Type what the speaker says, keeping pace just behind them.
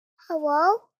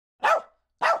Hello?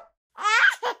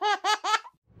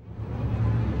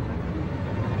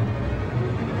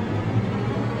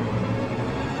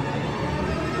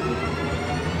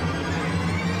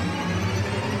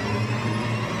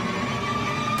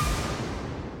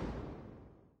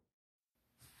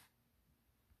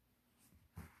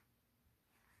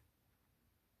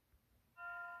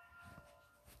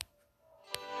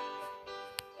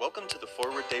 Welcome to the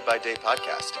Forward Day by Day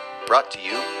podcast, brought to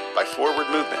you by Forward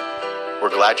Movement. We're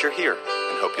glad you're here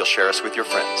and hope you'll share us with your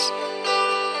friends.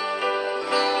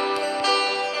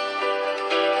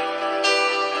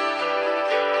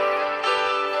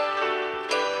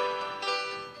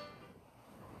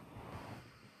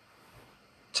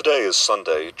 Today is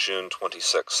Sunday, June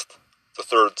 26th, the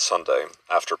third Sunday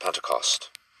after Pentecost.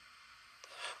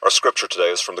 Our scripture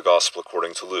today is from the Gospel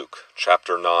according to Luke,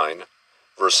 chapter 9,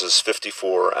 verses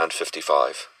 54 and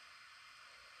 55.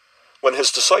 When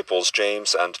his disciples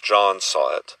James and John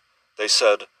saw it, they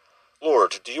said,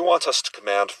 "Lord, do you want us to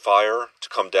command fire to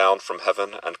come down from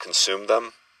heaven and consume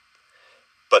them?"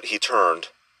 But he turned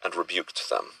and rebuked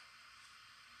them.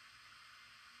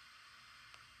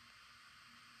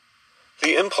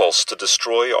 The impulse to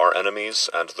destroy our enemies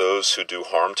and those who do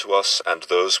harm to us and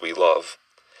those we love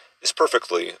is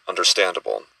perfectly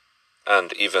understandable,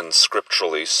 and even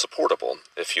scripturally supportable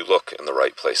if you look in the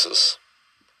right places.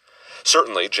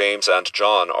 Certainly, James and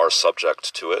John are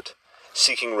subject to it,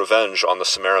 seeking revenge on the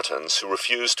Samaritans who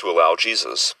refused to allow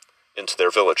Jesus into their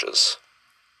villages.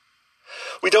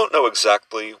 We don't know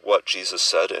exactly what Jesus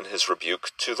said in his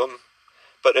rebuke to them,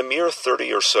 but a mere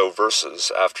 30 or so verses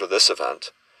after this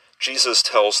event, Jesus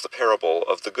tells the parable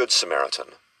of the Good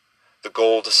Samaritan, the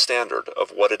gold standard of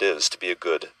what it is to be a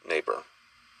good neighbor.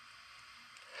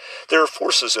 There are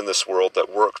forces in this world that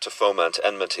work to foment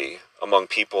enmity among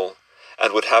people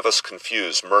and would have us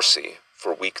confuse mercy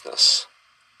for weakness.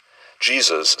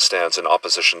 Jesus stands in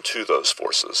opposition to those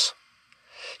forces.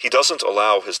 He doesn't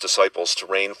allow his disciples to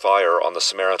rain fire on the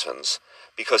Samaritans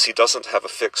because he doesn't have a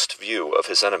fixed view of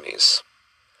his enemies.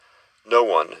 No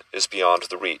one is beyond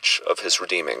the reach of his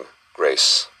redeeming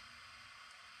grace.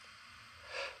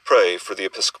 Pray for the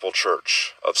Episcopal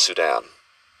Church of Sudan.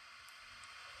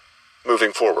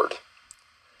 Moving forward,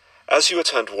 as you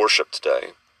attend worship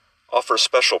today, offer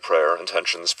special prayer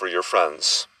intentions for your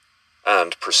friends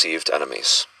and perceived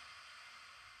enemies.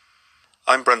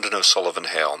 I'm Brendan O'Sullivan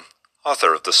Hale,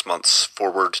 author of this month's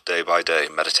Forward Day by Day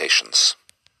Meditations.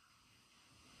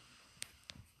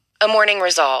 A morning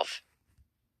resolve.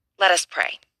 Let us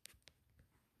pray.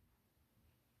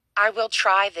 I will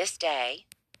try this day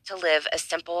to live a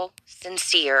simple,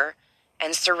 sincere,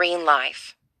 and serene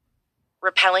life,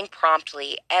 repelling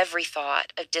promptly every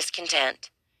thought of discontent,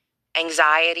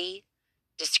 anxiety,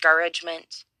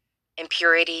 discouragement,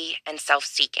 impurity, and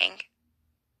self-seeking,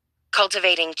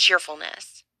 cultivating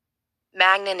cheerfulness,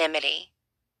 magnanimity,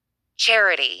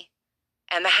 charity,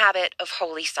 and the habit of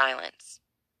holy silence,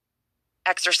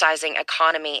 exercising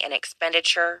economy in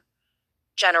expenditure,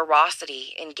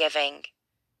 generosity in giving,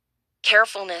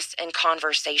 carefulness in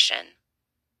conversation,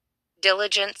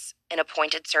 diligence in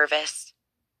appointed service,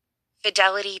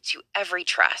 fidelity to every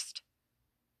trust,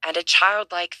 and a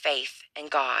childlike faith in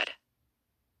God.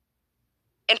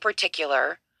 In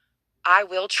particular, I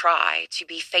will try to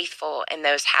be faithful in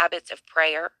those habits of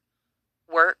prayer,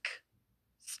 work,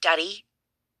 study,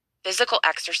 physical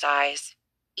exercise,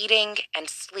 eating, and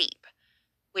sleep,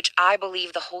 which I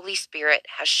believe the Holy Spirit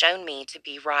has shown me to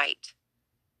be right.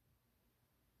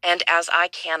 And as I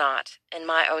cannot in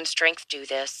my own strength do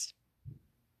this,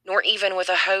 nor even with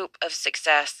a hope of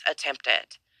success attempt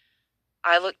it,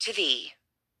 I look to Thee,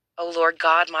 O Lord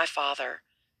God my Father,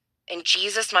 and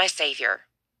Jesus my Savior,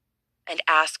 and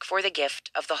ask for the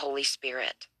gift of the Holy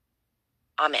Spirit.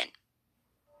 Amen.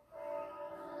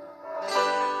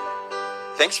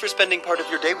 Thanks for spending part of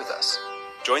your day with us.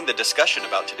 Join the discussion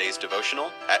about today's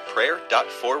devotional at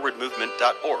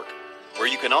prayer.forwardmovement.org, where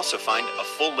you can also find a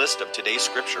full list of today's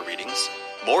scripture readings,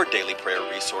 more daily prayer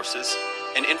resources,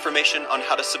 and information on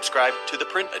how to subscribe to the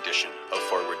print edition of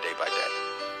Forward Day by Day.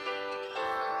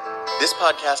 This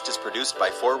podcast is produced by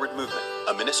Forward Movement,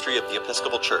 a ministry of the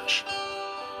Episcopal Church.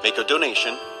 Make a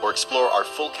donation or explore our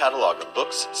full catalog of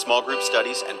books, small group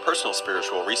studies, and personal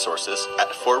spiritual resources at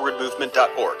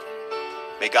forwardmovement.org.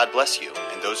 May God bless you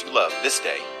and those you love this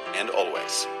day and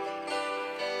always.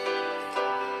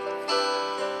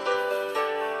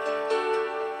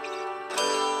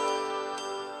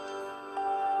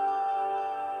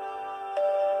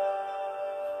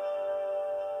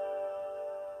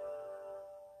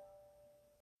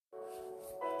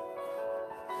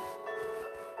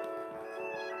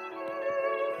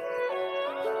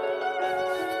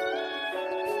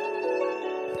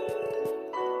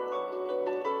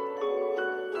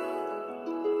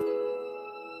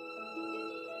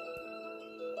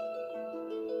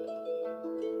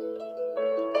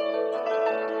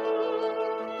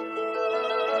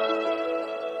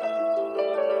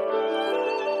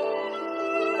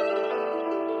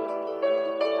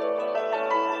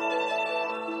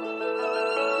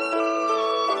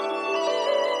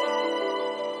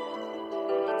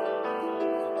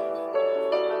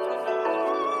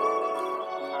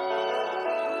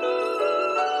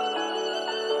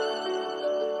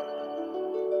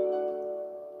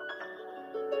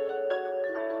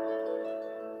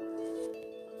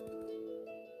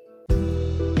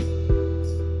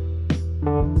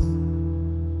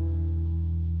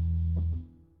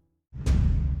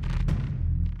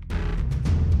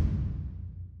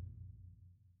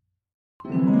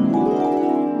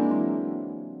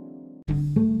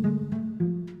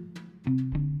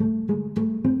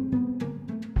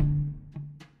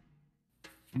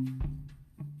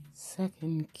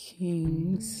 in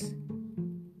Kings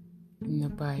in the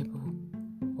Bible,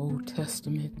 Old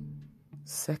Testament,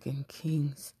 2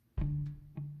 Kings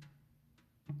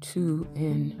 2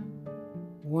 and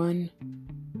 1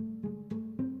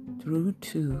 through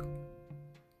 2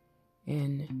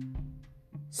 and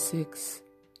 6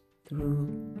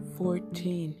 through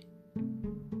 14.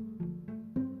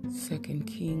 2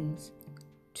 Kings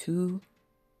 2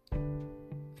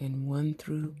 and 1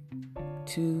 through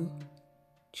 2,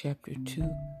 chapter 2,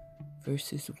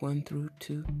 verses 1 through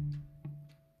 2,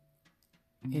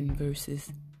 and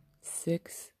verses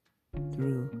 6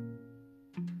 through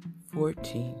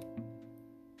 14.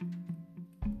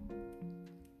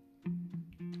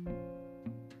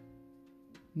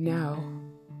 Now,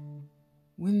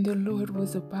 when the Lord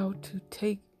was about to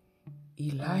take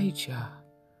Elijah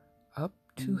up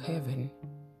to heaven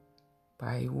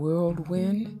by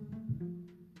whirlwind,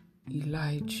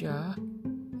 Elijah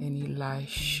and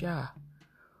Elisha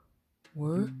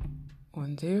were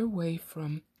on their way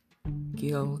from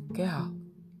Gilgal.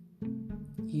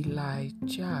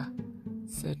 Elijah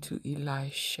said to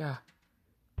Elisha,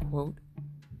 quote,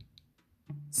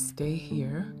 "Stay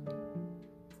here,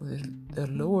 for the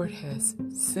Lord has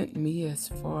sent me as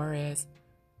far as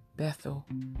Bethel."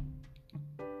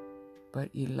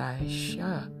 But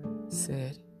Elisha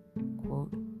said,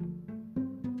 quote,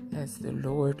 "As the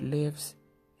Lord lives,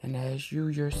 and as you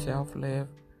yourself live,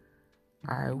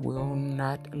 I will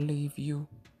not leave you."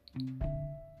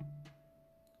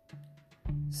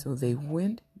 So they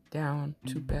went down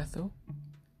to Bethel.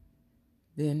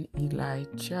 Then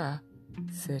Elijah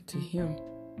said to him,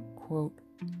 quote,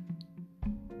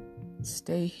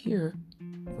 "Stay here,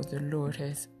 for the Lord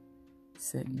has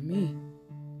sent me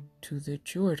to the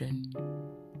Jordan."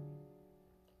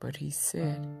 But he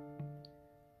said,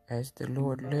 "As the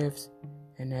Lord lives,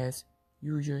 and as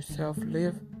you yourself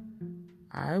live,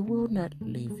 I will not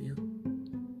leave you."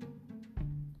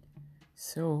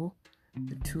 So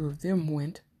the two of them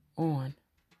went on.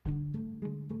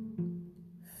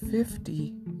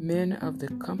 50 men of the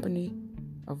company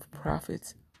of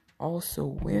prophets also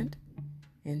went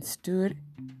and stood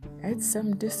at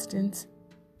some distance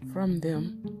from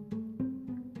them,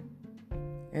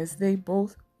 as they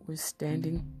both were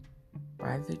standing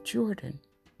by the Jordan.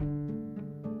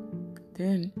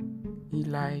 Then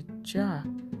Elijah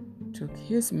took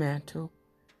his mantle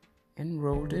and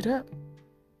rolled it up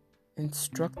and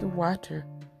struck the water.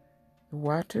 The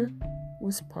water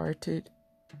was parted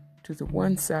to the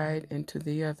one side and to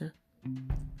the other,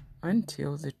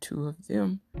 until the two of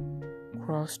them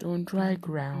crossed on dry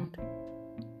ground.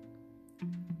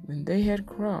 When they had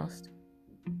crossed,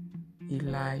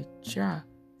 Elijah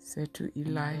said to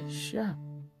Elisha,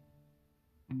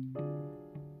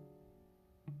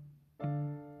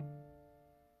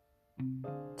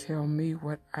 "Tell me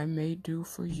what I may do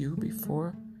for you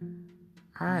before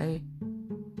I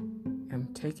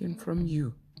am taken from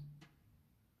you."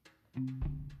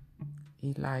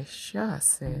 Elisha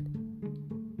said,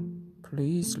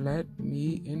 "Please let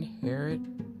me inherit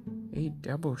a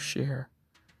double share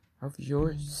of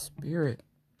your spirit."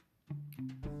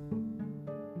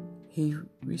 He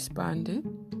responded,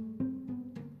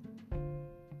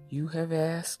 "You have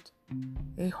asked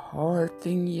a hard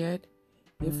thing, yet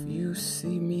if you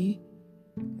see me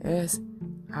as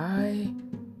I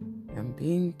am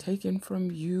being taken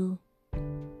from you,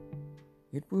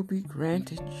 it will be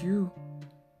granted you.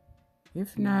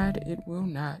 If not, it will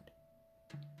not."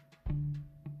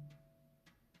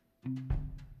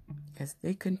 As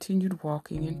they continued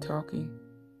walking and talking,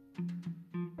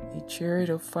 a chariot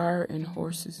of fire and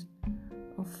horses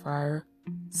of fire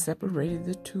separated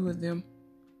the two of them,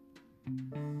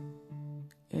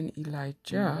 and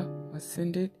Elijah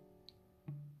ascended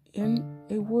in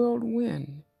a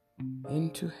whirlwind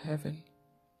into heaven.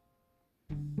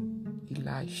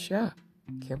 Elisha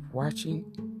kept watching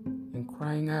and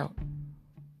crying out,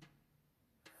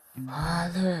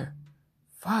 "Father,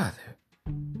 Father,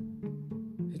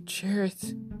 the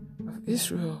chariots of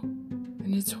Israel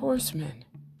and its horsemen."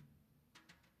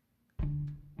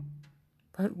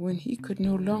 But when he could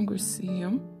no longer see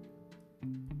him,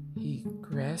 he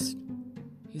grasped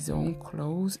his own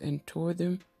clothes and tore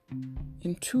them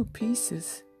in 2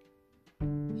 pieces.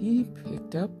 He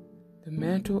picked up the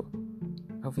mantle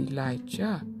of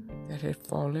Elijah that had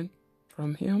fallen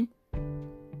from him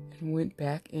and went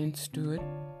back and stood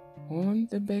on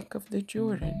the bank of the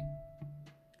Jordan.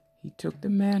 He took the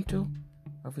mantle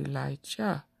of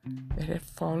Elijah that had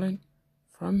fallen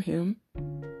from him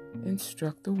and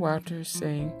struck the water,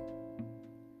 saying,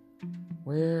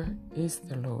 "Where is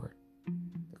the Lord,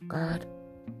 the God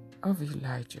of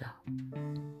Elijah?"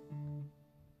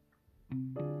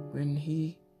 When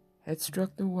he had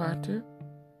struck the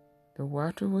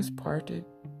water was parted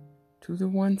to the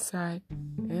one side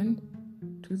and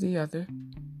to the other,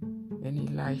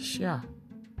 and Elisha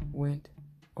went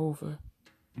over.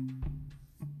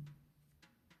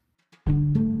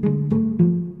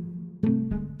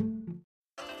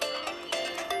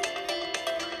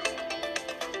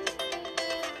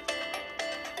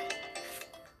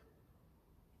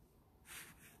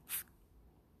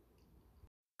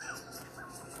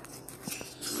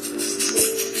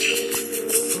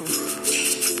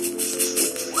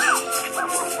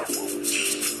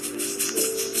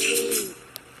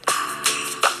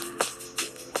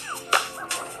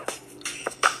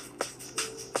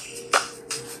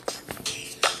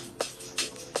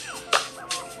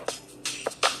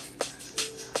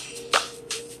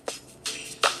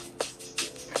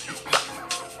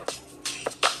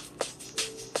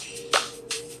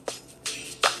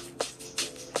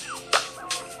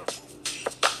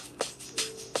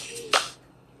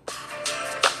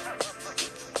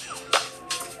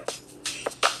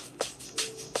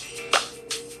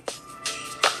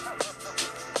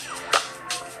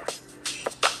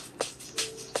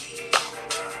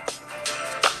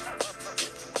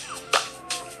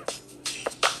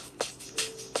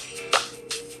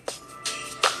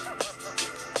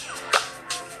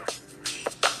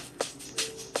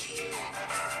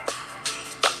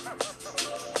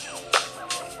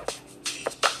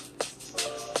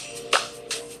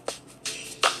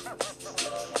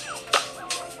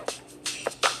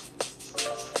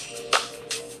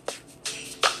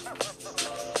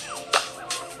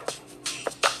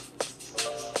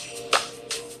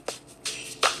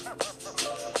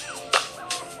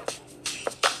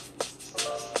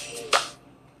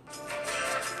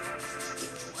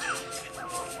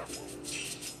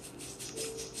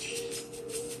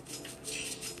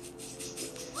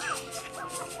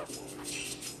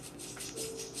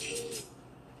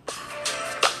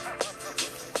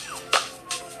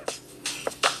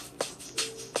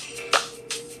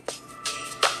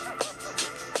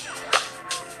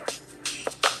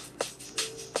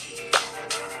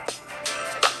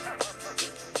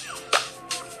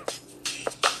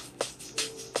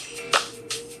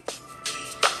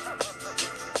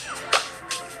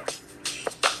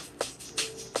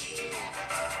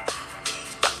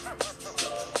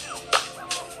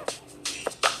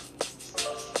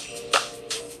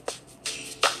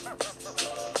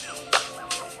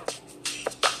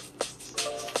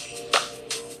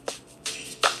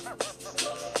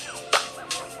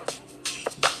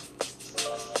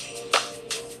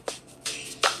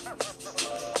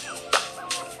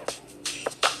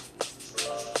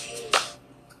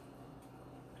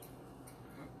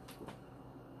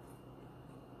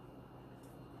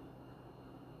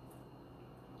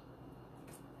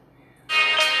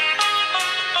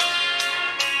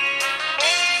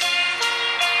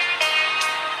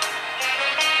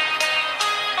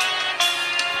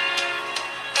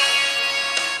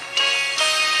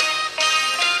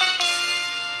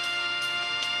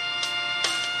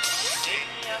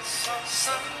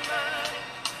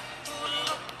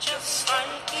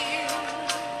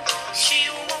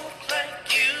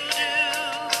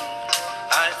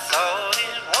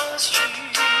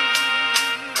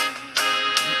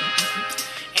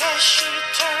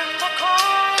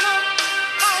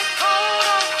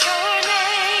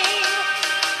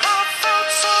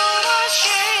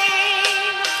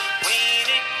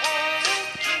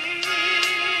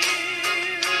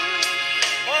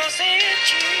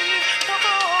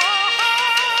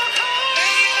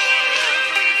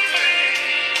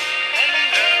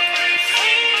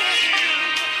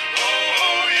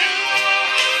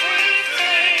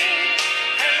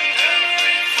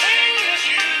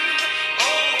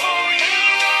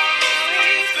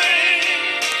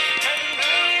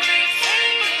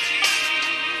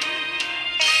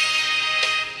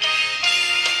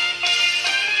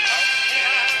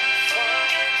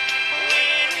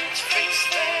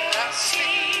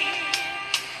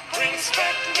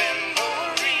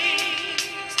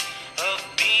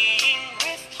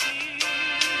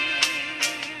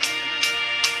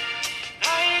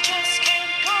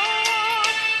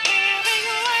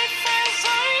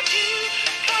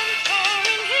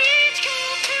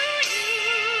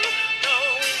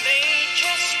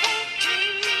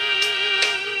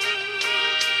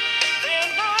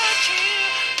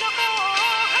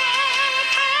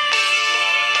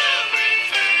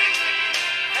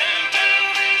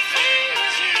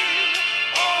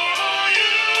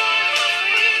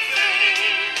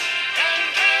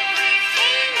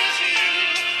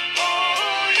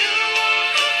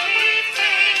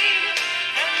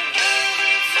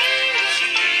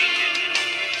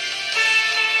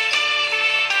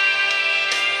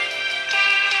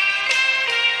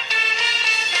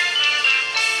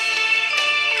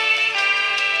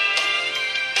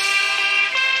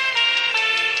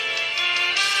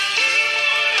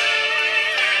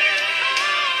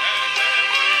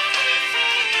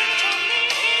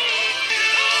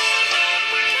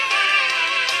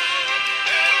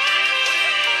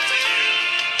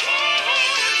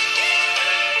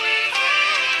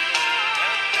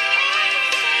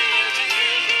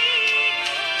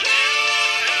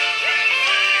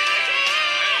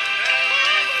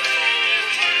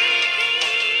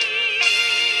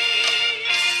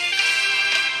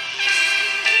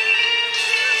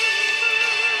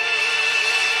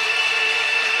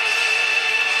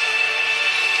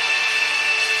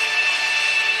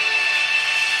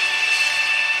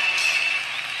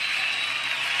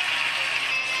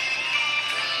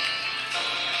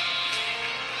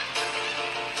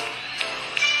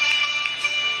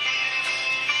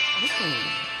 I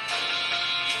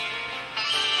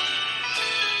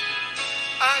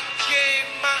gave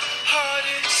my heart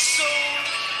and soul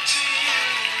to you,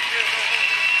 girl.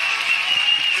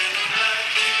 Didn't I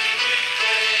do it,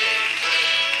 baby?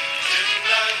 Didn't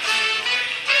I do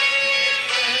it,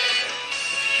 baby?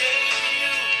 Gave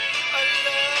you a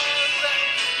love that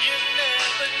you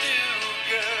never knew,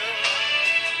 girl.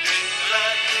 Didn't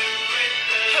I do it,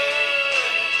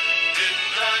 baby?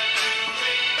 Didn't I do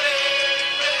it, baby?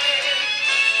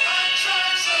 I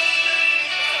tried so many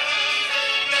times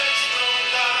and there's no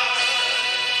lie.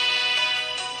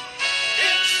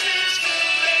 It seems to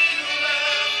make you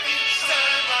laugh each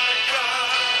time I cry.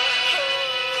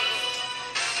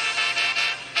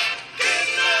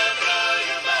 Didn't I blow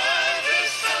your mind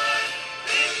this time?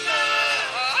 Didn't I?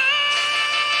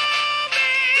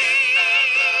 Didn't I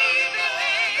blow your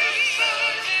mind this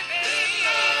time? Didn't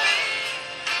I?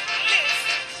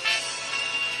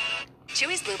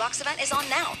 Chewy's Blue Box event is on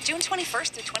now, June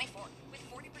 21st through 24th, with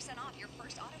 40% off your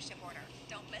first auto ship order.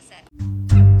 Don't miss it.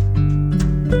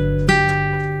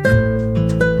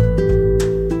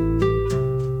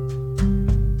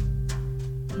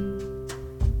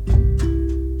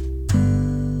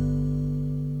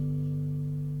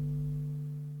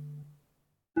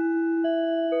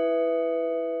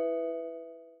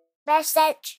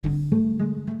 Message.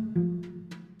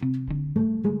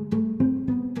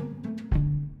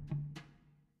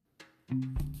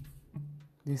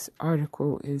 This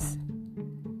article is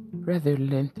rather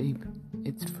lengthy.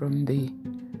 It's from the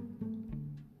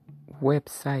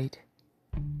website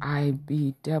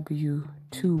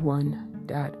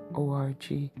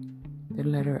ibw21.org. The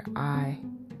letter I,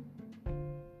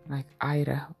 like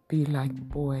Ida, B like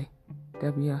boy,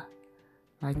 W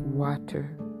like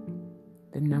water.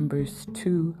 The numbers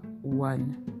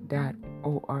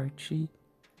 21.org.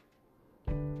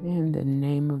 And the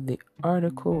name of the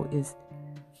article is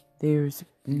There's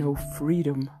No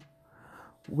Freedom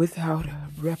Without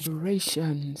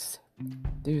Reparations.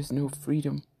 There's no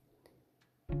freedom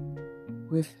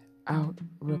without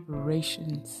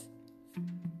reparations.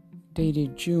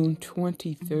 Dated June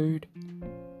 23rd,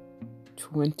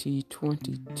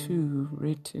 2022.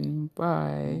 Written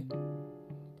by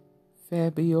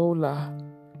Fabiola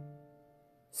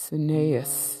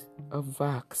Cineas of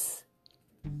Vox.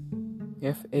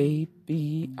 Fabiola.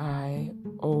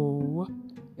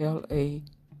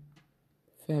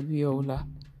 Fabiola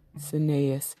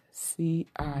Cineas. Cineas.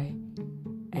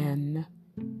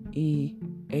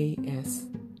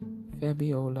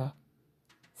 Fabiola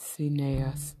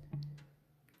Cineas.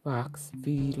 Vox.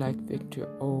 V like Victor.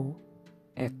 O.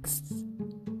 X.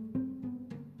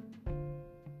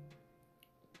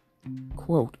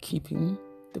 Quote, keeping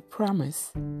the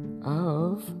promise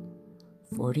of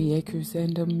 40 acres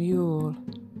and a mule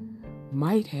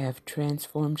might have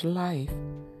transformed life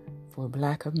for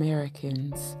Black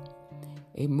Americans.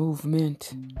 A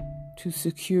movement to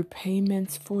secure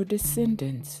payments for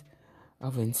descendants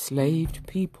of enslaved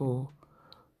people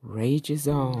rages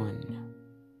on.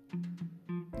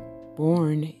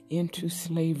 Born into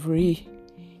slavery,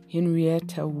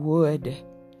 Henrietta Wood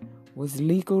was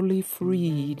legally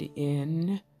freed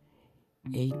in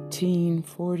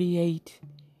 1848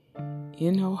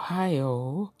 in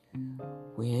Ohio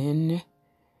when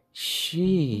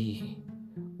she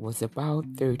was about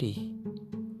 30.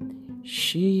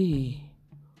 She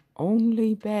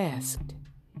only basked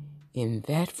in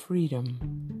that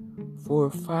freedom for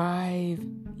 5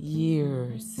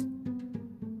 years.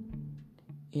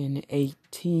 In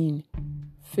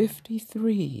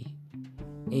 1853,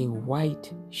 a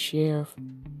white sheriff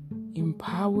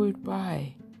empowered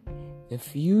by the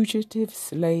Fugitive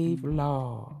Slave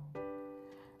Law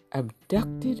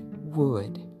abducted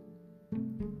Wood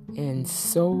and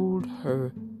sold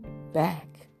her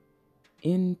back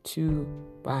into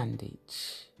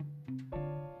bondage,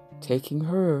 taking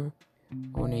her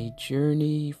on a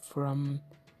journey from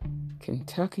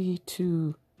Kentucky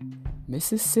to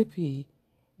Mississippi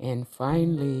and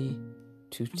finally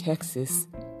to Texas,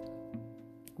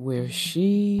 where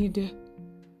she'd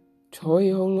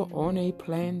toil on a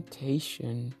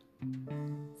plantation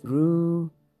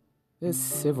through the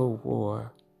Civil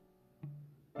War.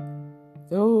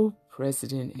 Though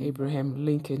President Abraham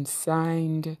Lincoln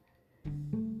signed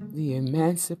the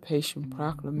Emancipation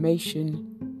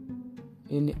Proclamation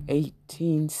in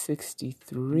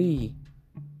 1863,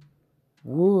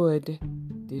 Wood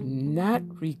did not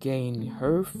regain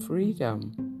her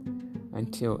freedom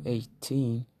until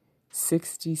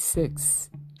 1866,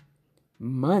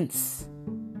 months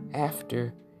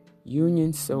after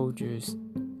Union soldiers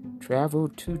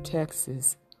traveled to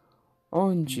Texas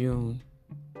on June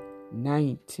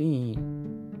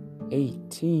 19,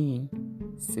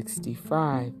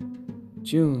 1865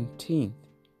 Juneteenth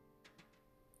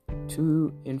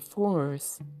to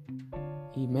enforce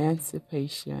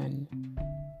emancipation.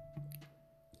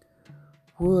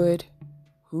 Wood,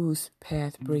 whose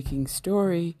path-breaking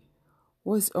story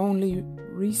was only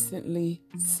recently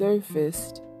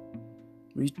surfaced,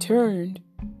 returned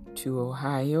to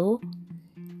Ohio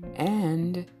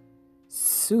and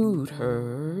sued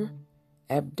her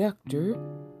abductor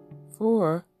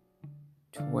for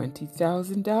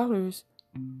 $20,000,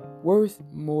 worth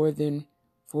more than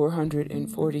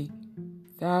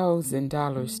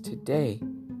 $440,000 today.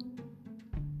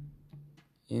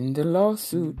 In the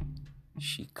lawsuit,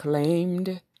 she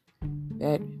claimed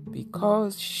that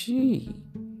because she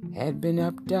had been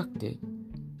abducted,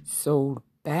 sold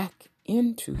back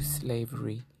into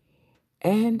slavery,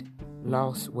 and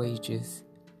lost wages,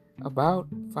 about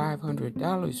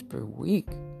 $500 per week,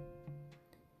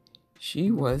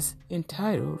 she was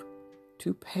entitled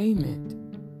to payment.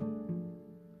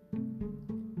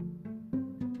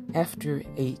 After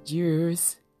 8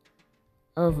 years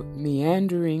of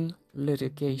meandering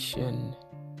litigation,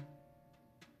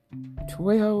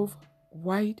 12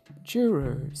 white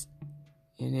jurors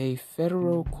in a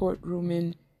federal courtroom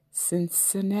in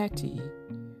Cincinnati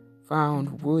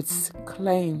found Wood's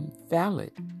claim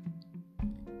valid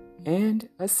and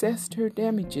assessed her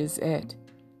damages at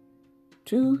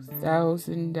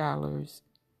 $2,500,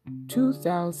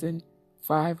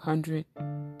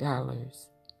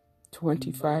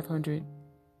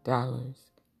 $2,500.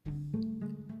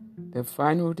 The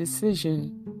final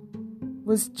decision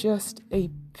was just a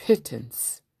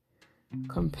pittance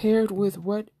compared with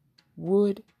what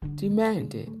Wood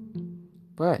demanded,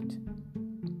 but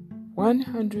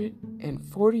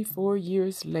 144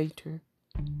 years later,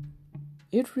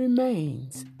 it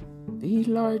remains the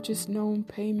largest known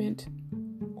payment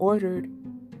ordered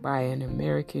by an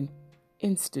American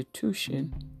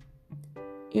institution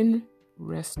in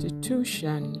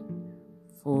restitution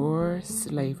for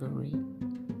slavery.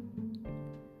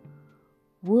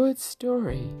 Wood's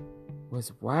story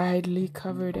was widely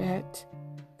covered at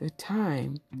the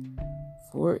time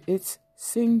for its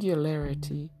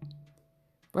singularity,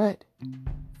 but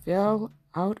fell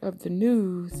out of the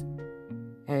news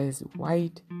as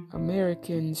white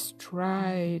Americans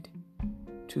tried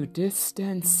to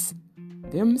distance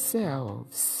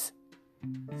themselves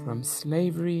from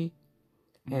slavery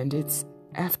and its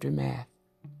aftermath.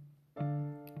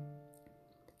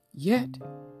 Yet,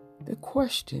 the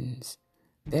questions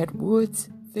that Wood's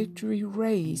victory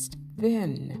raised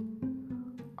then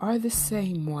are the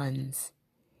same ones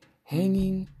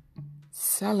hanging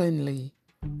sullenly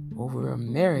over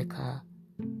America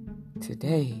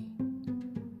today.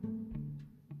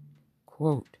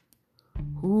 Quote,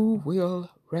 "Who will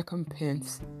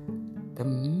recompense the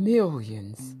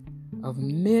millions of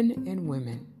men and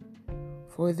women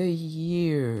for the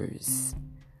years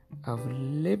of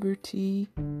liberty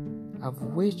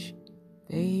of which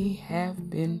they have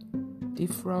been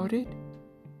defrauded?"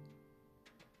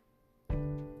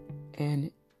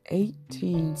 An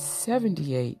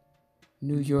 1878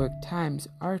 New York Times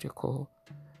article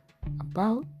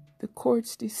about the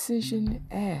court's decision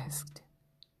asked,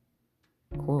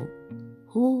 quote,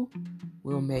 "Who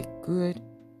will make good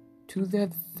to the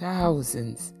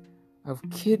thousands of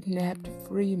kidnapped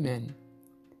freemen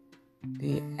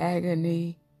the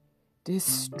agony,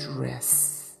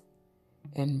 distress,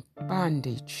 and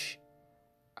bondage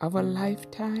of a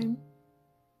lifetime?"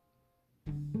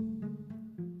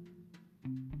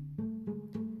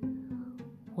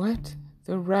 What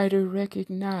the writer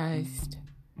recognized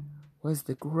was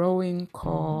the growing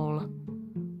call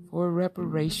for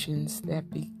reparations that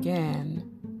began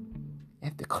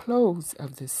at the close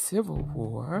of the Civil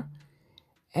War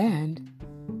and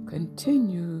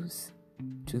continues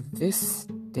to this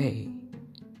day.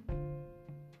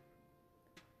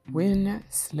 When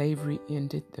slavery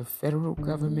ended, the federal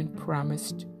government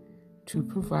promised to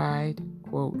provide,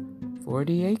 quote,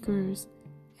 40 acres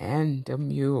and a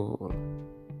mule.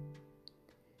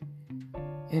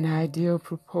 An ideal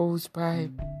proposed by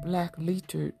black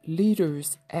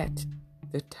leaders at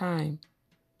the time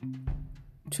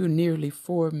to nearly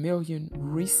 4 million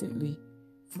recently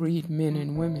freed men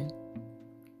and women.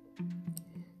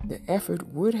 The effort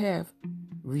would have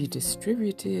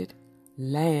redistributed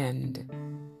land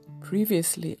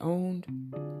previously owned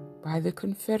by the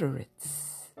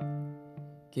Confederates,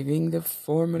 giving the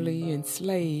formerly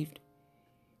enslaved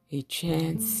a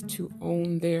chance to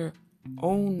own their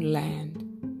own land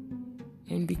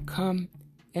and become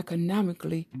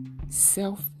economically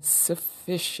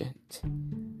self-sufficient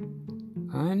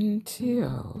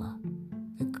until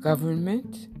the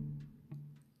government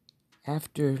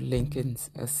after Lincoln's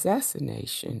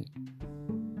assassination,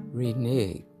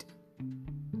 reneged.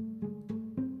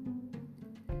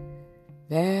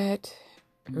 That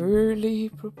early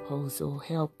proposal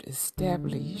helped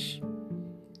establish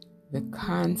the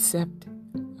concept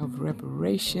of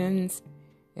reparations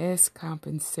as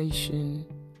compensation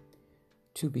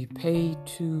to be paid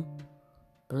to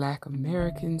Black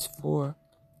Americans for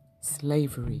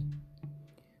slavery.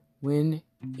 When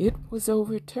it was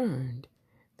overturned,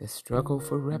 the struggle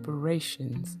for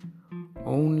reparations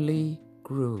only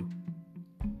grew.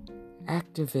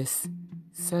 Activists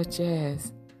such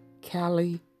as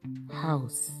Callie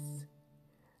House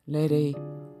led a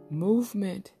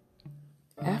movement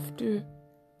after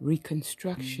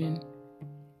Reconstruction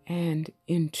and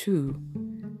into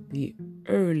the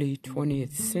early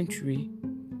 20th century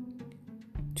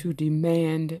to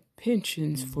demand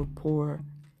pensions for poor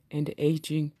and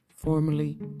aging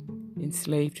formerly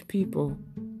enslaved people,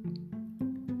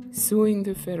 suing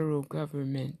the federal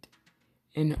government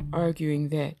and arguing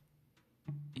that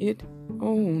it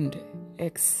owed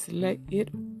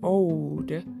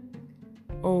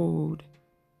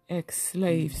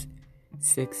ex-slaves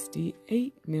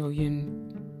 $68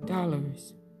 million.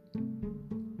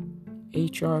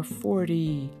 H.R.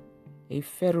 40, a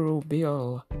federal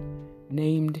bill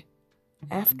named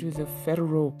after the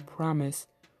federal promise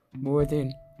more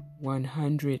than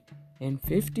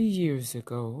 150 years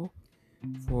ago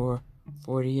for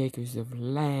 40 acres of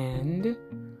land,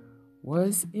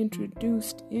 was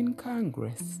introduced in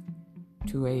Congress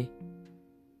to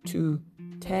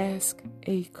task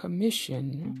a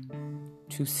commission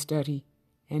to study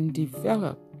and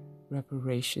develop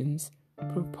reparations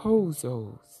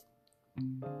proposals.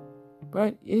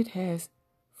 But it has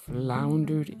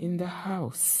floundered in the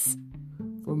House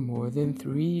for more than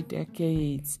 3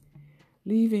 decades,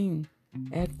 leaving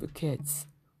advocates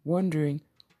wondering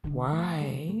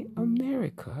why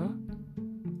America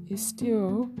is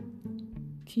still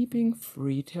keeping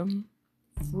freedom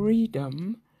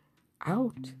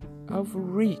out of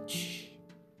reach.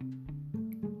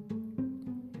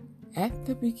 At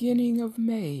the beginning of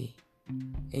May,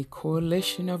 a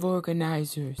coalition of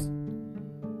organizers,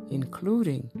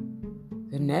 including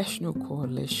the National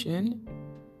Coalition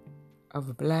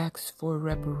of Blacks for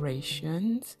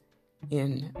Reparations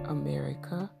in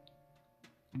America,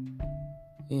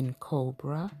 in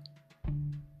COBRA,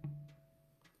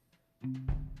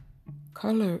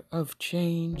 Color of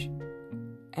Change,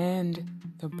 and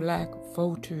the Black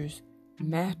Voters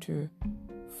Matter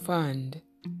Fund,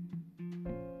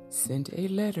 sent a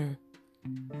letter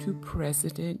to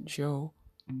President Joe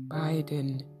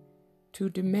Biden to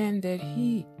demand that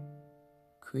he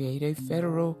create a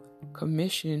federal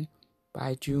commission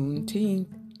by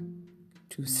Juneteenth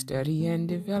to study and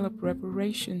develop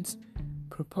reparations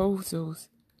proposals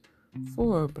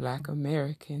for Black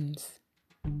Americans.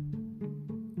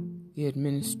 The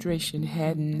administration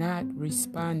had not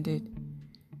responded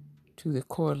to the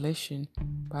coalition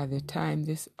by the time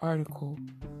this article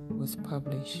was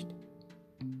published.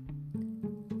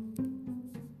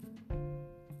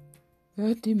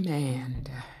 The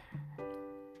demand,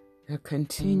 the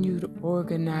continued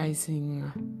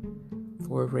organizing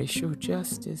for racial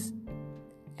justice,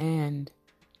 and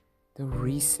the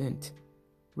recent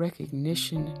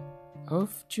recognition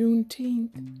of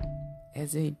Juneteenth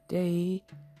as a day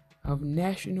of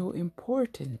national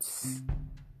importance,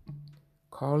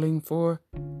 calling for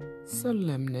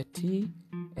solemnity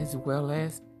as well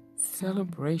as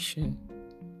celebration,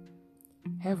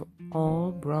 have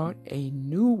all brought a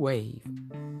new wave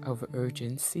of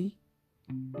urgency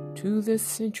to the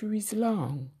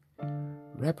centuries-long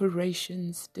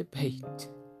reparations debate.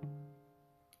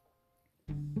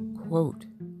 Quote,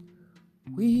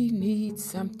 "We need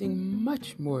something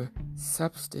much more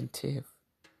substantive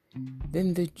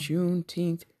than the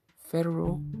Juneteenth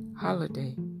federal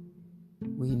holiday.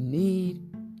 We need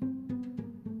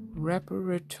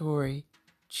reparatory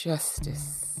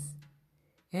justice,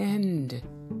 and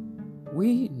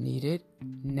we need it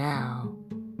now,"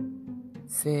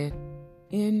 said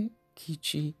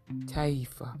Nkechi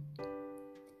Taifa,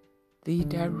 the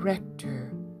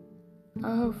director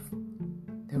of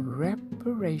the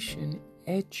Reparation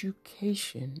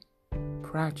Education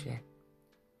Project,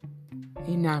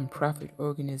 a nonprofit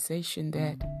organization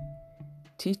that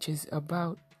teaches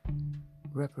about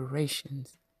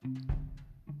reparations,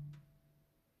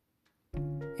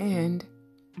 and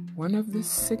one of the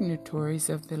signatories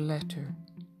of the letter.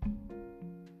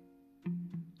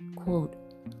 Quote,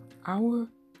 "Our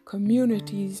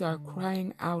communities are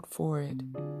crying out for it.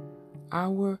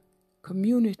 Our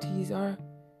communities are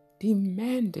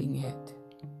demanding it."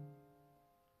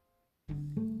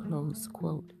 close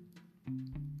quote.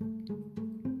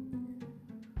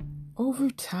 Over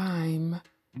time,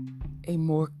 a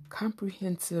more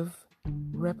comprehensive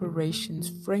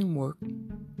reparations framework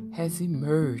has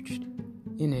emerged.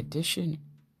 In addition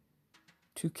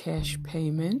to cash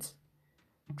payments,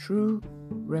 true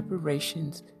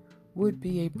reparations would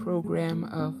be a program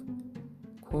of,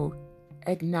 quote,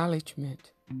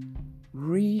 acknowledgement,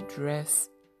 redress,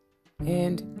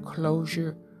 and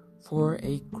closure for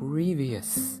a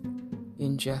grievous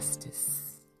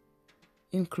injustice,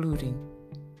 including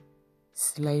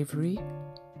slavery,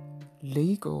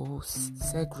 legal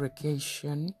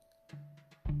segregation,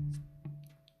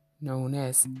 known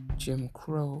as Jim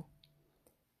Crow,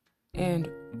 and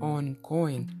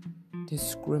ongoing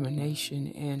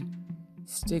discrimination and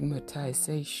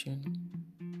stigmatization.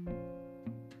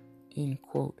 In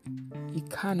quote,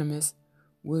 economist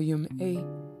William A.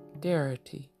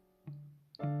 Darity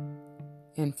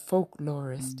and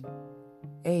folklorist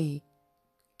A.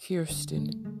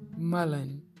 Kirsten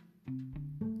Mullen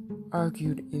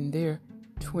argued in their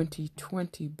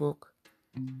 2020 book,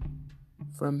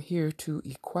 From Here to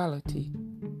Equality,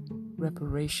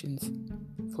 Reparations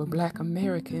for Black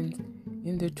Americans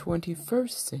in the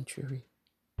 21st Century.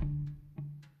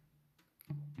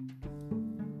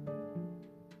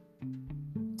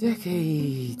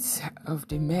 Decades of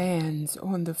demands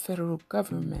on the federal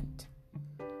government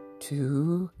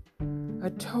to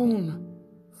atone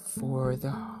for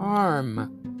the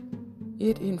harm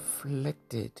it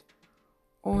inflicted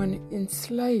on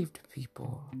enslaved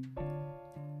people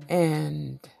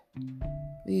and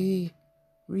the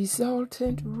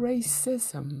resultant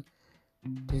racism,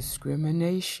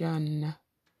 discrimination,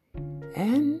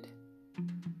 and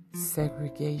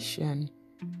segregation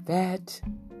that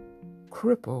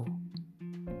cripple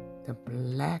the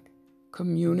Black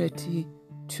community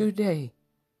today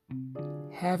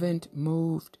haven't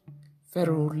moved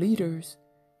federal leaders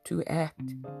to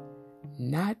act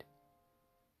not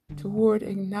toward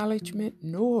acknowledgement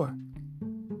nor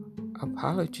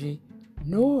apology,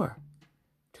 nor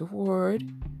toward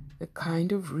the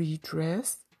kind of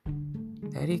redress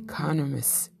that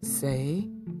economists say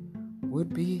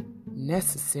would be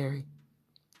necessary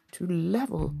to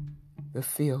level the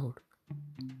field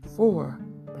for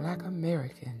Black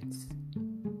Americans.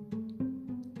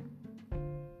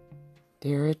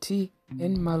 Darity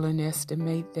and Mullen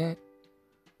estimate that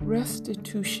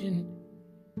restitution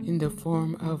in the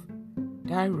form of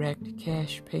direct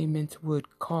cash payments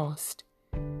would cost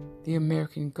the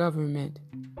American government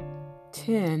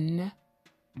 $10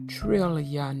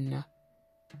 trillion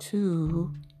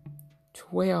to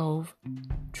 $12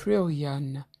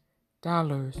 trillion,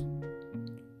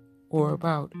 or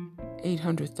about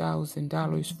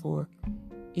 $800,000 for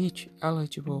each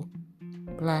eligible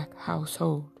Black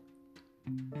household.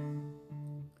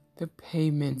 The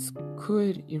payments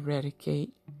could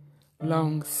eradicate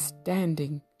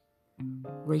long-standing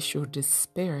racial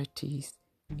disparities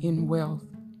in wealth,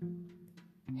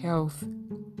 health,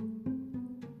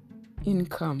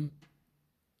 income,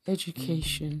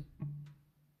 education,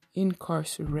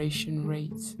 incarceration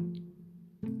rates,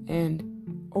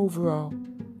 and overall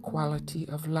quality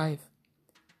of life,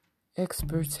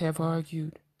 experts have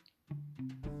argued.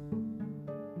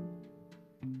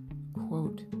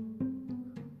 Quote,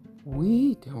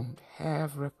 we don't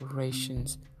have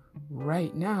reparations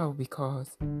right now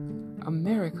because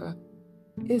America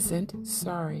isn't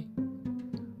sorry.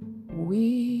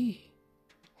 We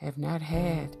have not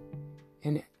had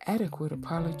an adequate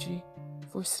apology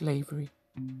for slavery,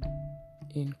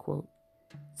 end quote,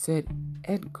 said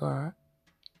Edgar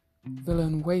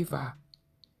Villanueva,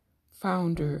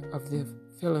 founder of the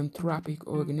philanthropic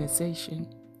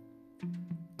organization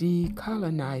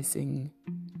Decolonizing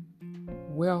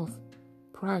Wealth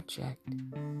Project,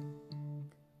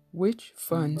 which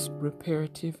funds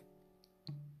reparative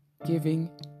giving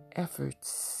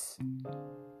efforts.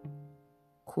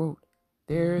 Quote,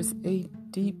 there's a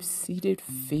deep-seated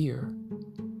fear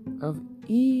of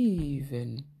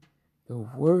even the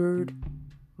word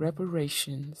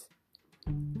reparations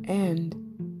and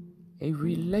a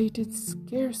related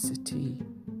scarcity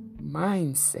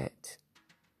mindset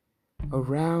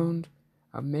around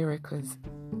America's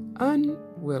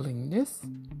unwillingness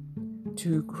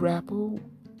to grapple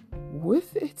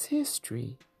with its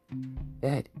history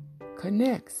that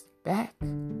connects back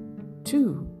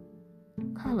to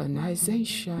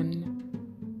colonization.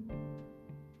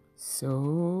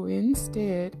 So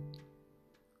instead,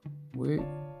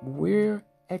 we're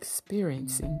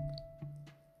experiencing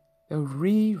the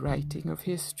rewriting of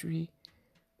history,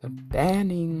 the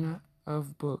banning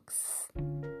of books,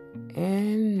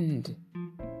 and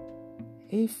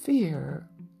a fear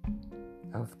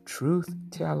of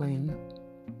truth-telling.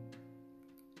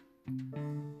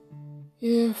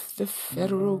 If the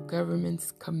federal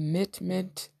government's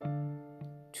commitment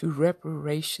to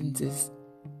reparations is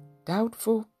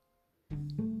doubtful,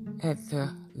 at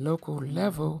the local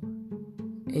level,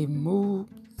 a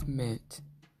movement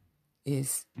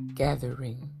is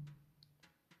gathering.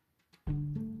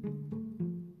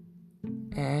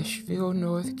 Asheville,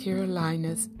 North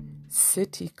Carolina's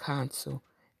City Council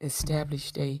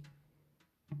established a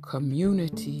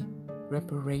Community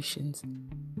Reparations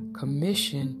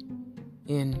Commission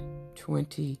in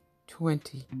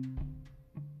 2020.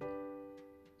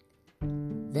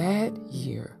 That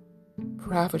year,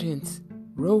 Providence,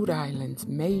 Rhode Island's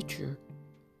mayor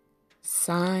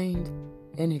signed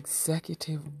an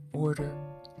executive order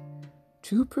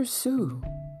to pursue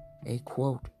a,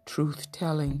 quote,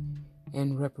 truth-telling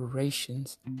and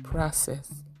reparations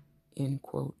process, end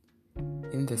quote,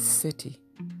 in the city.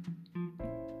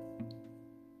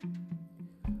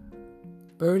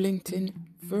 Burlington,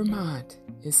 Vermont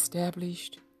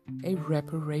established a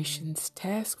reparations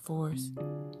task force,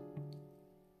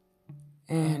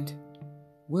 and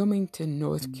Wilmington,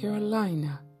 North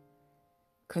Carolina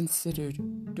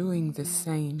considered doing the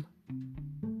same.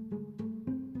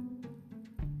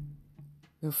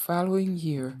 The following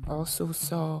year also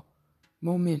saw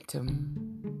momentum.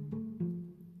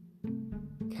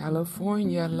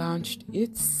 California launched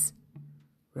its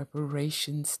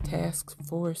reparations task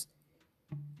force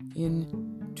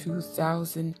in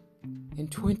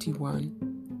 2021,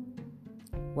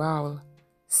 while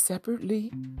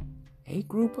separately a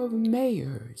group of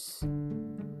mayors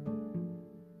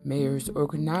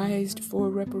organized for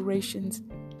reparations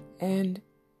and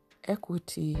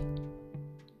equity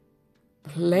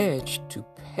pledged to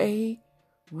pay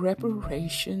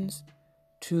reparations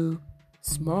to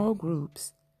small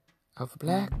groups of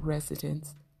Black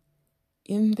residents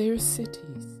in their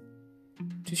cities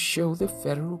to show the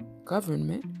federal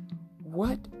government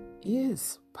what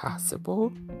is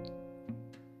possible.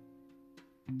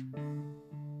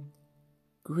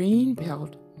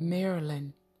 Greenbelt,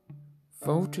 Maryland,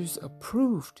 voters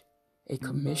approved a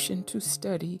commission to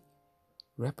study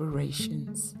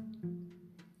reparations,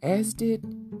 as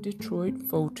did Detroit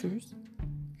voters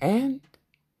and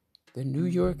the New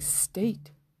York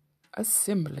State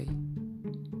Assembly.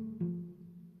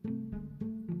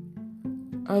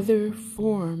 Other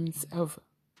forms of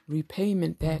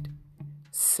repayment that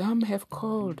some have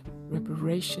called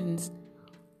reparations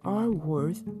are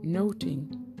worth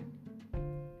noting.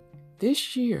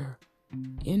 This year,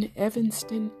 in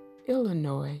Evanston,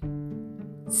 Illinois,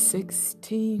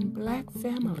 16 Black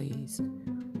families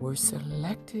were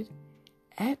selected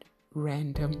at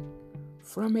random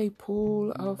from a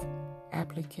pool of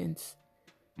applicants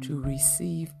to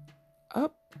receive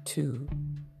up to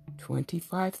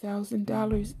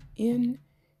 $25,000 in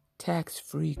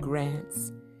tax-free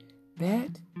grants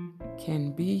that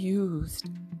can be used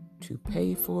to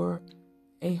pay for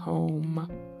a home,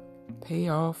 pay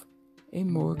off a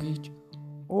mortgage,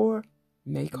 or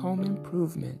make home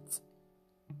improvements.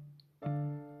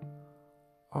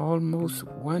 Almost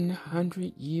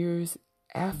 100 years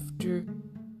after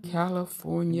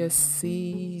California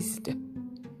seized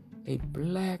a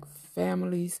Black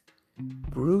family's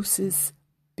Bruce's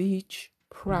Beach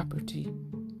property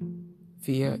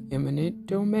via eminent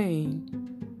domain,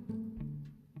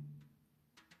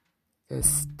 the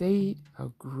state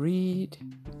agreed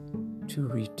to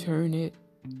return it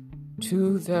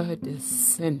to the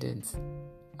descendants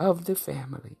of the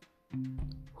family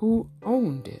who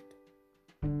owned it.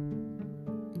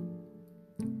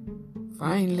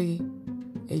 Finally,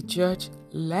 a judge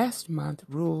last month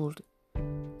ruled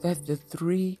that the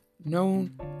 3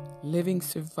 known living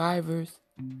survivors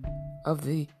of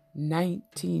the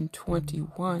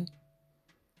 1921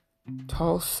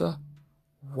 Tulsa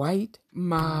White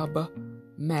Mob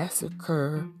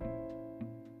Massacre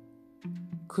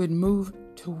could move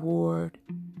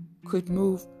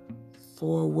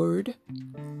forward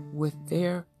with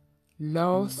their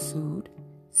lawsuit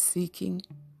seeking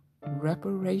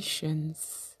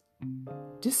reparations,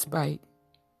 despite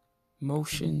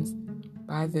motions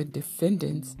by the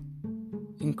defendants,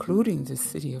 including the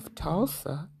city of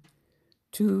Tulsa,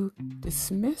 to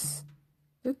dismiss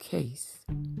the case.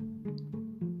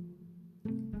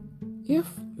 If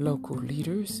local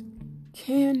leaders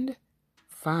can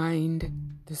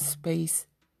find the space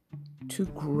to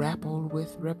grapple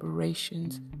with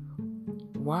reparations,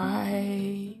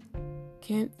 why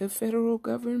can't the federal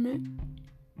government?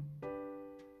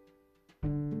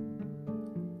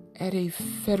 At a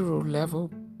federal level,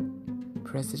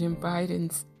 President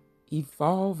Biden's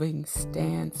evolving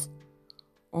stance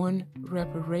on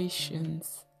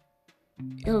reparations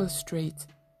illustrates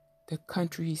the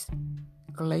country's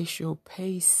glacial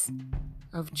pace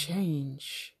of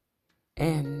change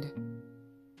and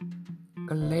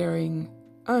glaring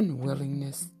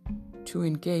unwillingness to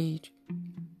engage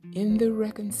in the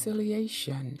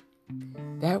reconciliation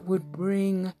that would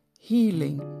bring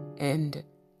healing and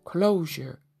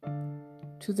closure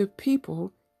to the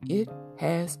people it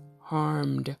has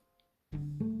harmed.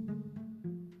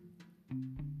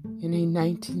 In a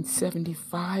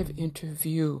 1975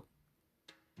 interview,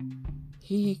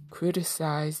 he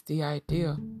criticized the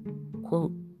idea,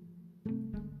 quote,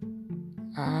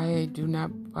 "I do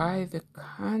not buy the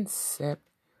concept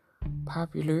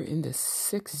popular in the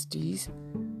 60s,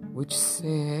 which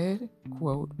said,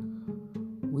 quote,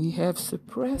 we have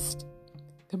suppressed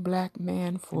the black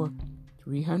man for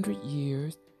 300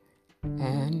 years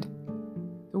and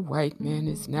the white man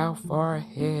is now far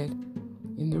ahead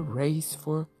in the race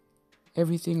for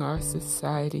everything our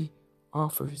society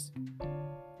offers.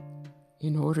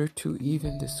 In order to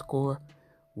even the score,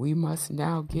 we must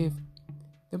now give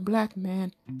the black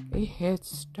man a head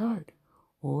start,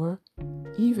 or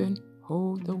even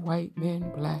hold the white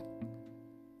man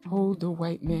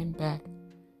back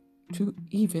to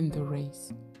even the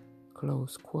race."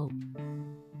 Close quote.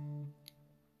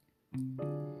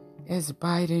 As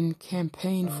Biden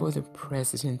campaigned for the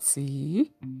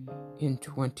presidency in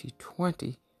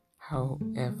 2020,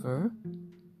 however,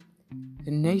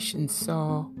 the nation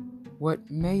saw what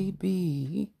may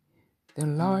be the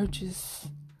largest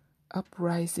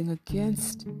uprising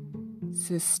against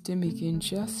systemic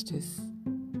injustice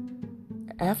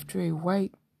after a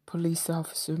white police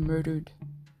officer murdered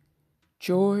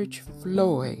George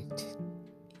Floyd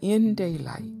in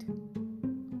daylight,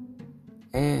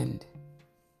 and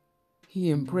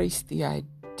he embraced the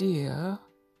idea,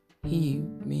 he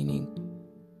meaning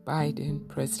Biden,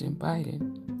 President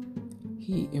Biden,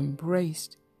 he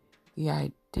embraced the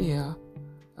idea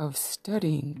of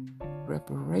studying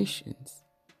reparations.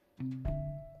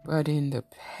 But in the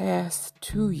past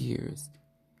 2 years,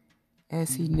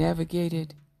 as he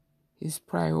navigated his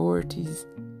priorities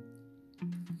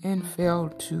and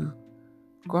failed to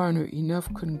garner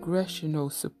enough congressional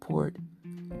support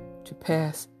to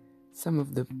pass some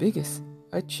of the biggest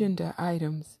agenda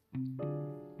items,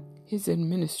 his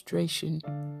administration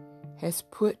has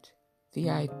put the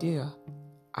idea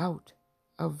out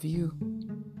of view.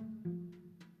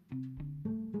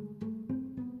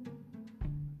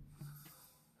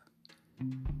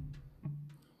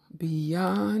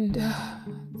 Beyond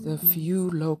the few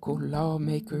local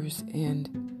lawmakers and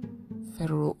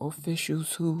federal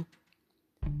officials who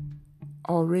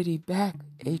already back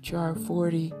H.R.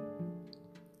 40,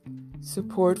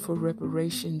 support for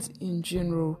reparations in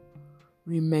general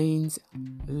remains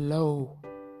low.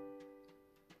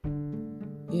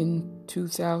 In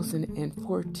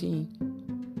 2014,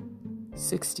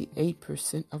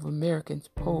 68% of Americans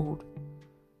polled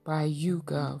by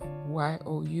YouGov,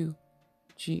 Y-O-U-G-O-V,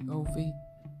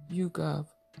 YouGov,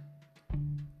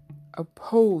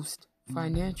 opposed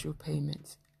financial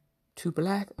payments to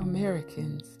Black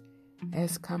Americans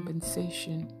as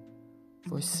compensation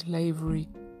for slavery,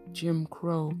 Jim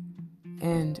Crow,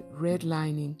 and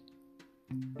redlining,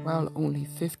 while only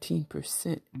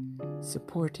 15%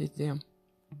 supported them.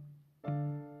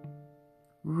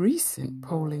 Recent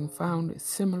polling found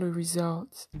similar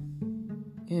results.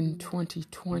 In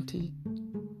 2020,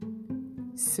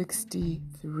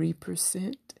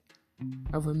 63%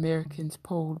 of Americans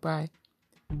polled by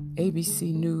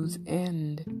ABC News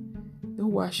and The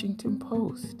Washington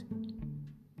Post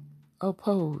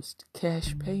opposed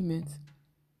cash payments,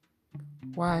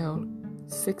 while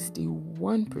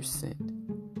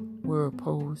 61% were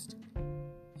opposed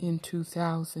in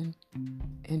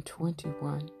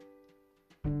 2021.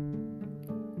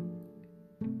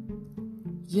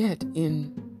 Yet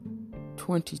in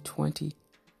 2020,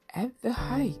 at the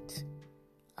height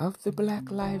of the Black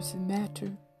Lives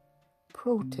Matter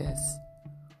protests,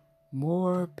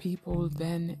 more people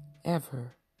than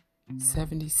ever,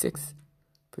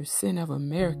 76% of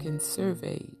Americans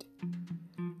surveyed,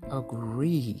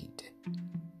 agreed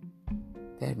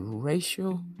that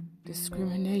racial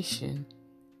discrimination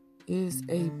is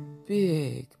a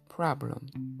big problem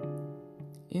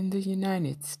in the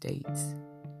United States.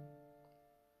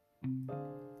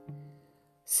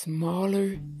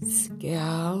 Smaller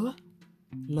scale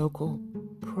local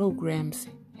programs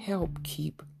help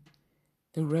keep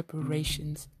the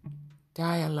reparations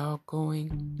dialogue going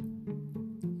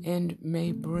and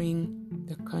may bring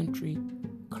the country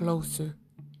closer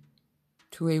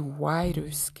to a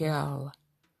wider scale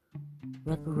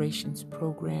reparations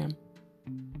program.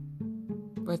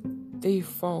 but they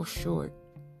fall short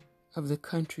of the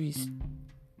country's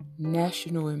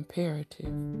national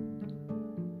imperative.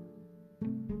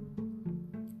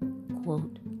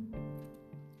 Quote,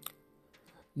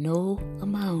 no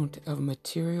amount of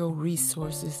material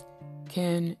resources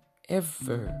can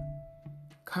ever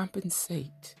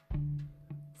compensate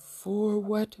for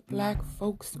what Black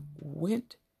folks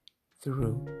went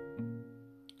through.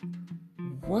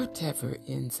 Whatever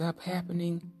ends up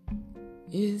happening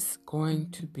is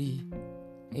going to be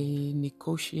a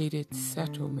negotiated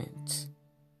settlement,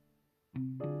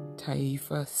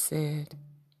 Taifa said.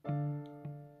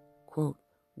 Quote,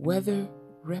 whether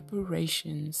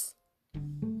reparations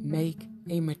make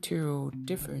a material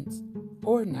difference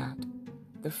or not,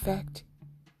 the fact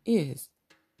is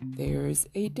there is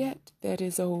a debt that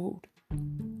is owed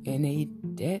and a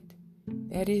debt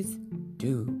that is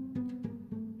due.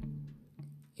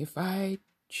 If I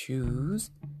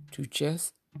choose to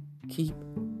just keep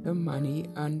the money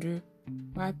under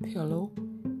my pillow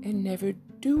and never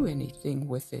do anything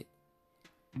with it,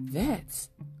 that's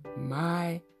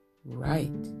my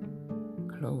right.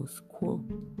 Close quote.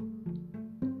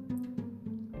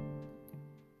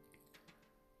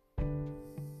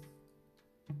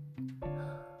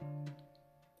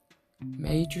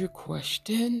 Major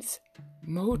questions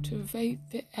motivate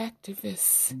the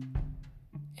activists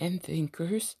and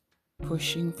thinkers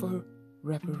pushing for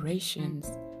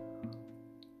reparations.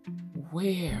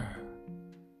 Where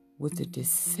would the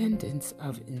descendants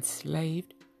of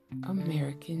enslaved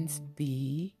Americans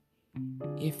be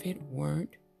if it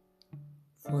weren't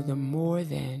for the more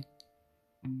than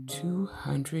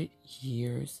 200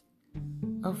 years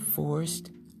of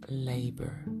forced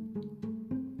labor?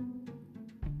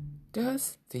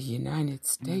 Does the United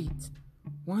States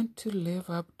want to live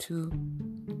up to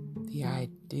the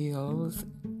ideals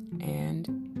and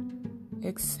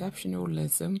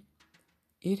exceptionalism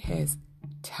it has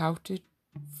touted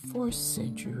for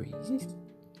centuries?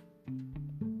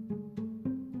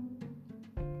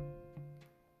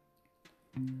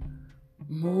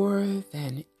 More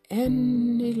than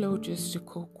any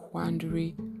logistical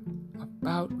quandary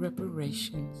about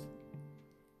reparations,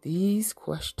 these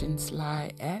questions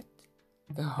lie at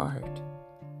the heart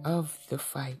of the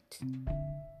fight.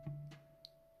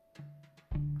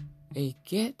 They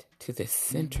get to the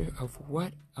center of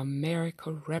what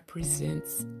America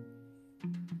represents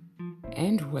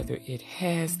and whether it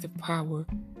has the power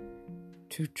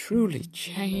to truly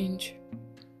change.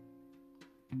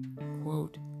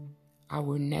 Quote,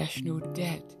 our national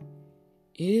debt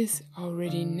is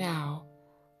already now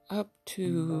up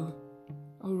to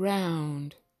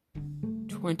around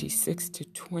 $26 to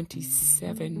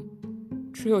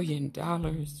 $27 trillion,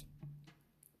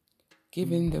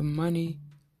 given the money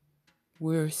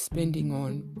we're spending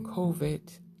on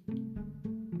COVID,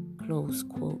 close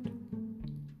quote.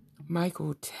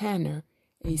 Michael Tanner,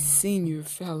 a senior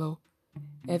fellow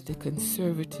at the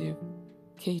conservative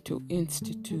Cato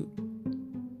Institute,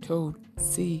 told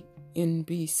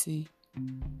CNBC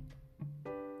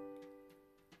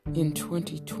in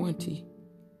 2020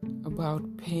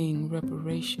 about paying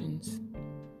reparations.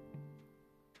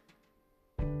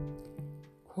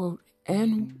 Quote,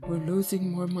 and we're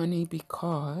losing more money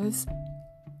because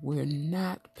we're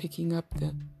not picking up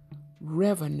the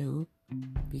revenue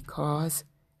because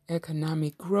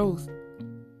economic growth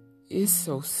is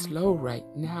so slow right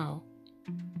now.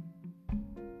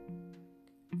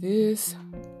 This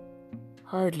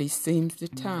hardly seems the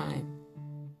time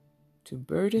to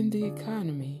burden the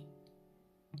economy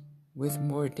with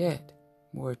more debt,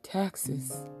 more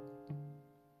taxes.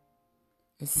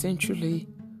 Essentially,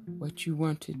 what you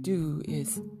want to do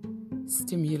is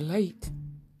stimulate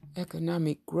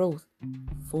economic growth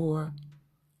for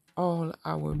all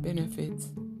our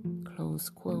benefits, close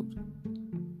quote.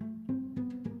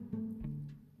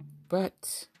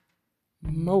 But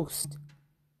most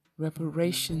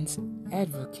reparations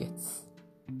advocates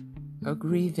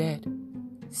agree that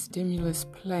stimulus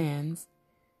plans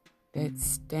that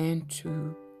stand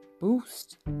to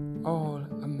boost all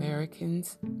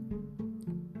Americans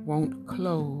won't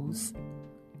close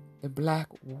the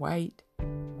black-white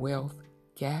wealth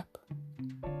gap.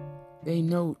 They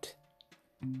note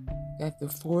that the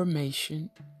formation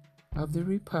of the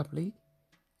Republic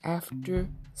after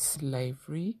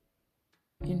slavery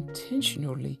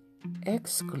intentionally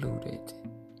excluded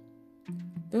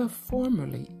the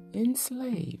formerly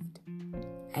enslaved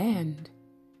and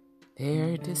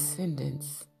their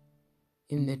descendants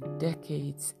in the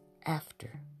decades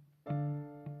after.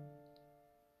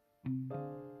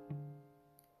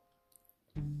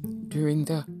 During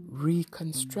the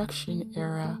Reconstruction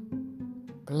era,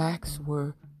 blacks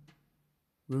were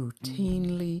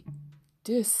routinely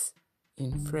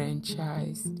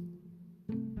disenfranchised,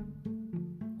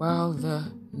 while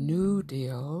the New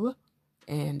Deal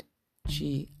and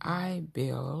GI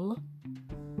Bill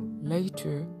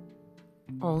later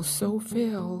also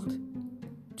failed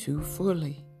to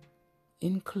fully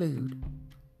include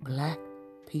Black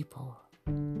people.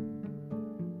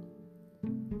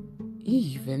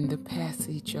 Even the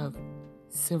passage of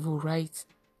civil rights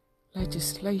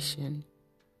legislation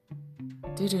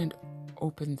didn't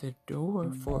open the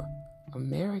door for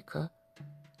America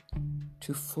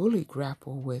to fully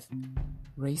grapple with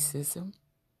racism.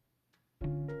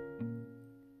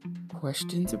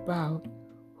 Questions about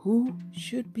who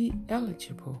should be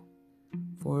eligible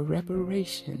for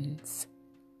reparations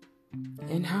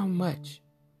and how much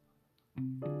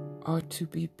ought to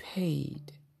be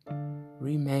paid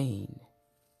remain.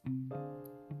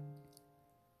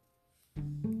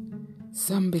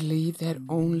 Some believe that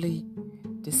only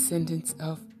descendants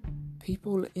of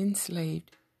people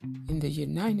enslaved in the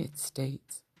United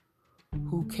States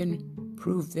who can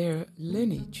prove their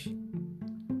lineage,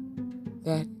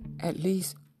 that at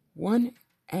least one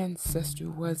ancestor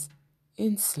was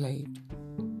enslaved,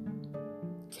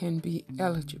 can be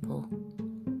eligible.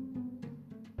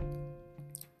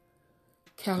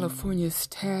 California's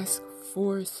task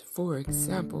force, for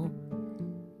example,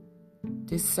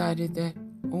 decided that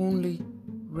only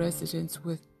residents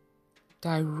with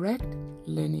direct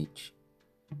lineage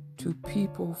to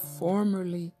people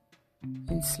formerly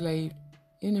enslaved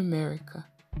in America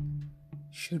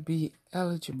should be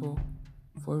eligible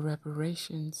for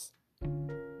reparations.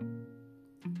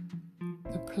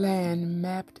 The plan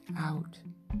mapped out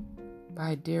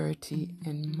by Darity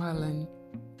and Mullen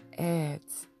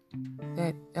adds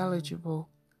that eligible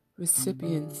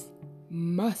recipients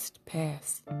must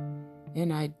pass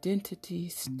an identity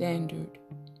standard.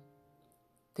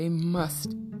 They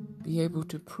must be able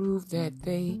to prove that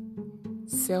they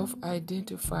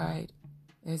self-identified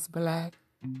as Black,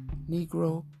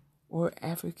 Negro, or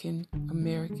African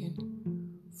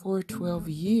American for 12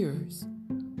 years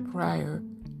prior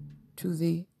to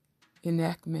the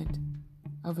enactment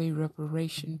of a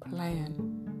reparation plan.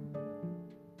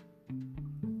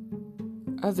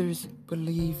 Others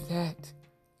believe that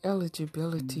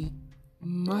eligibility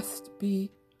must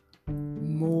be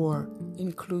more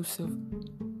inclusive,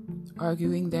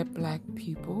 arguing that Black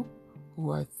people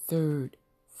who are third,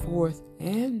 fourth,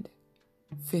 and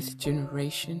fifth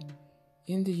generation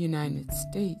in the United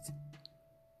States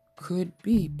could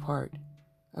be part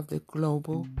of the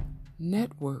global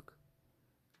network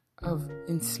of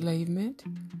enslavement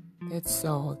that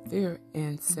saw their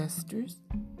ancestors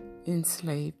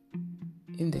enslaved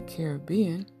in the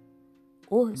Caribbean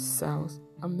or South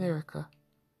America.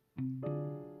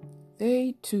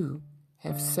 They too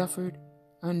have suffered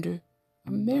under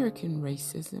American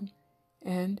racism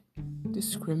and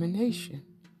discrimination.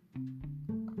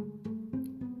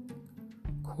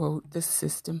 Quote, the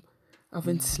system of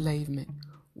enslavement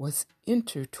was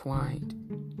intertwined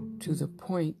to the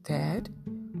point that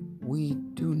we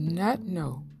do not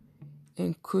know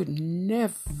and could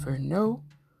never know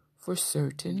for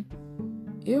certain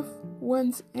if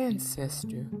one's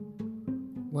ancestor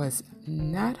was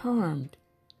not harmed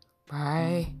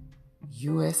by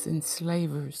U.S.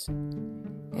 enslavers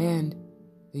and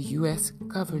the U.S.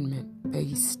 government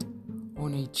based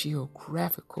on a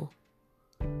geographical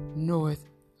North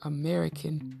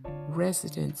American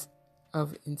residence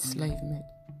of enslavement,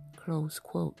 close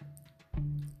quote.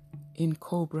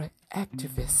 NCOBRA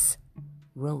activists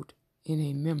wrote in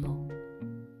a memo.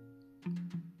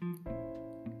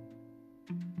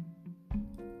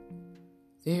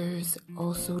 There's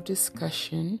also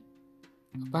discussion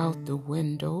about the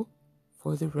window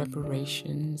for the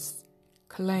reparations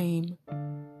claim.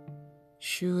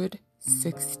 Should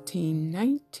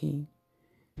 1619,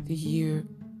 the year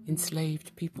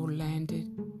enslaved people landed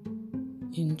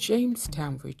in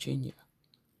Jamestown, Virginia,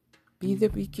 be the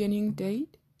beginning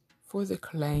date for the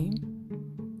claim,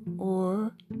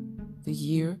 or the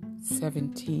year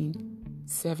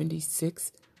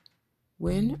 1776,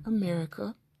 when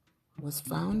America was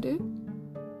founded?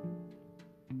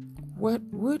 What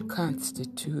would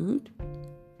constitute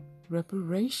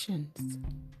reparations?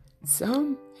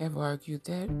 Some have argued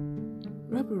that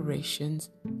reparations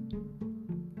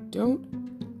don't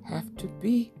have to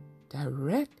be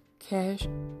direct cash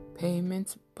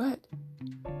payments, but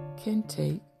can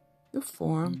take the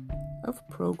form of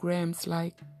programs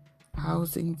like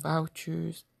housing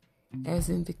vouchers, as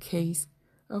in the case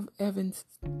of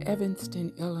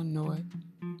Evanston, Illinois,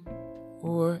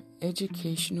 or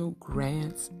educational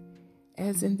grants,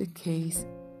 as in the case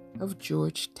of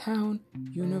Georgetown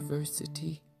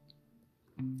University.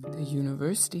 The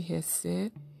university has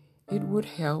said it would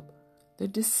help the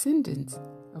descendants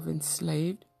of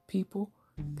enslaved people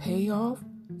pay off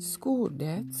school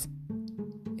debts,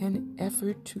 an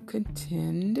effort to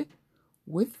contend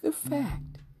with the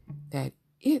fact that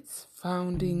its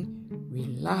founding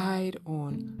relied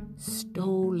on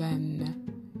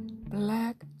stolen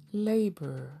black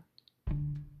labor.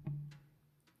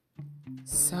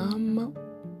 Some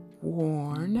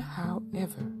warn,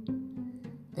 however,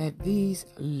 that these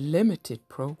limited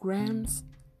programs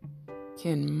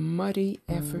can muddy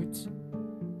efforts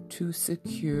to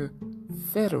secure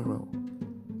federal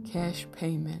cash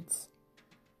payments.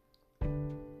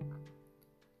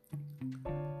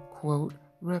 Quote,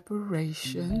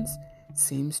 reparations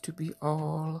seems to be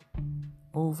all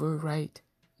over right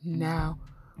now,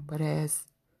 but as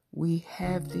we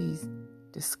have these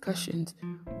discussions,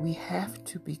 we have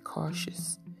to be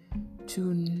cautious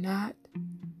to not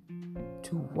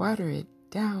to water it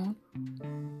down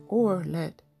or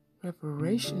let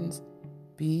reparations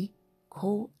be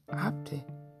co-opted,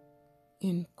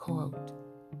 end quote.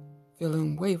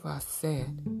 Villanueva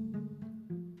said.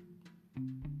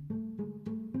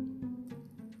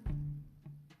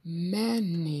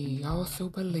 Many also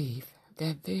believe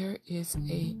that there is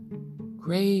a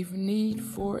grave need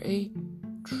for a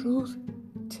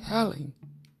truth-telling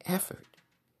effort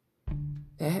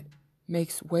that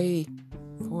makes way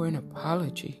for an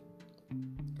apology.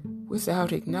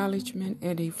 Without acknowledgement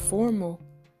and a formal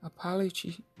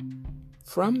apology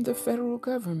from the federal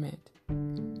government,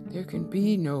 there can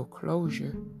be no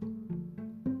closure.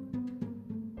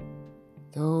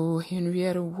 Though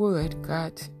Henrietta Wood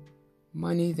got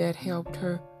money that helped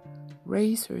her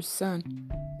raise her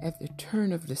son at the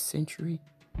turn of the century,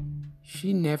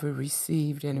 she never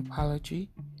received an apology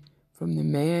from the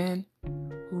man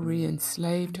who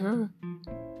re-enslaved her,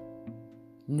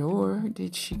 nor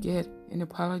did she get an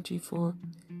apology for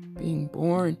being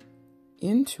born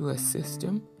into a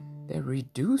system that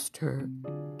reduced her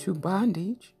to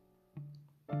bondage.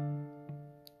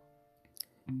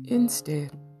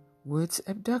 Instead, Wood's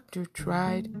abductor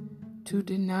tried to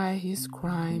deny his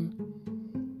crime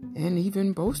and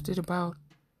even boasted about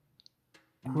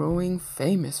growing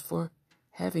famous for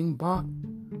having bought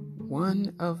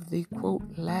one of the, quote,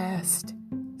 last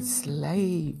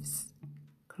slaves,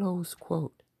 close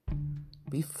quote,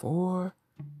 before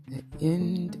the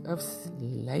end of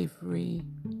slavery.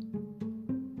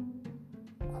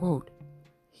 Quote,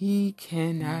 he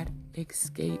cannot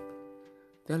escape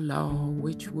the law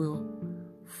which will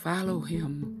follow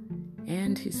him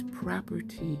and his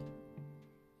property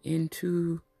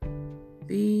into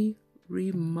the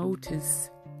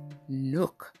remotest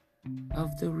nook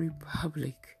of the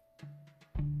republic,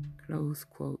 close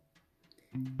quote.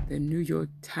 The New York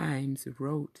Times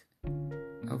wrote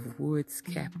of Wood's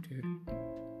captor.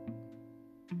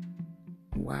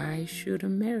 Why should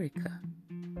America?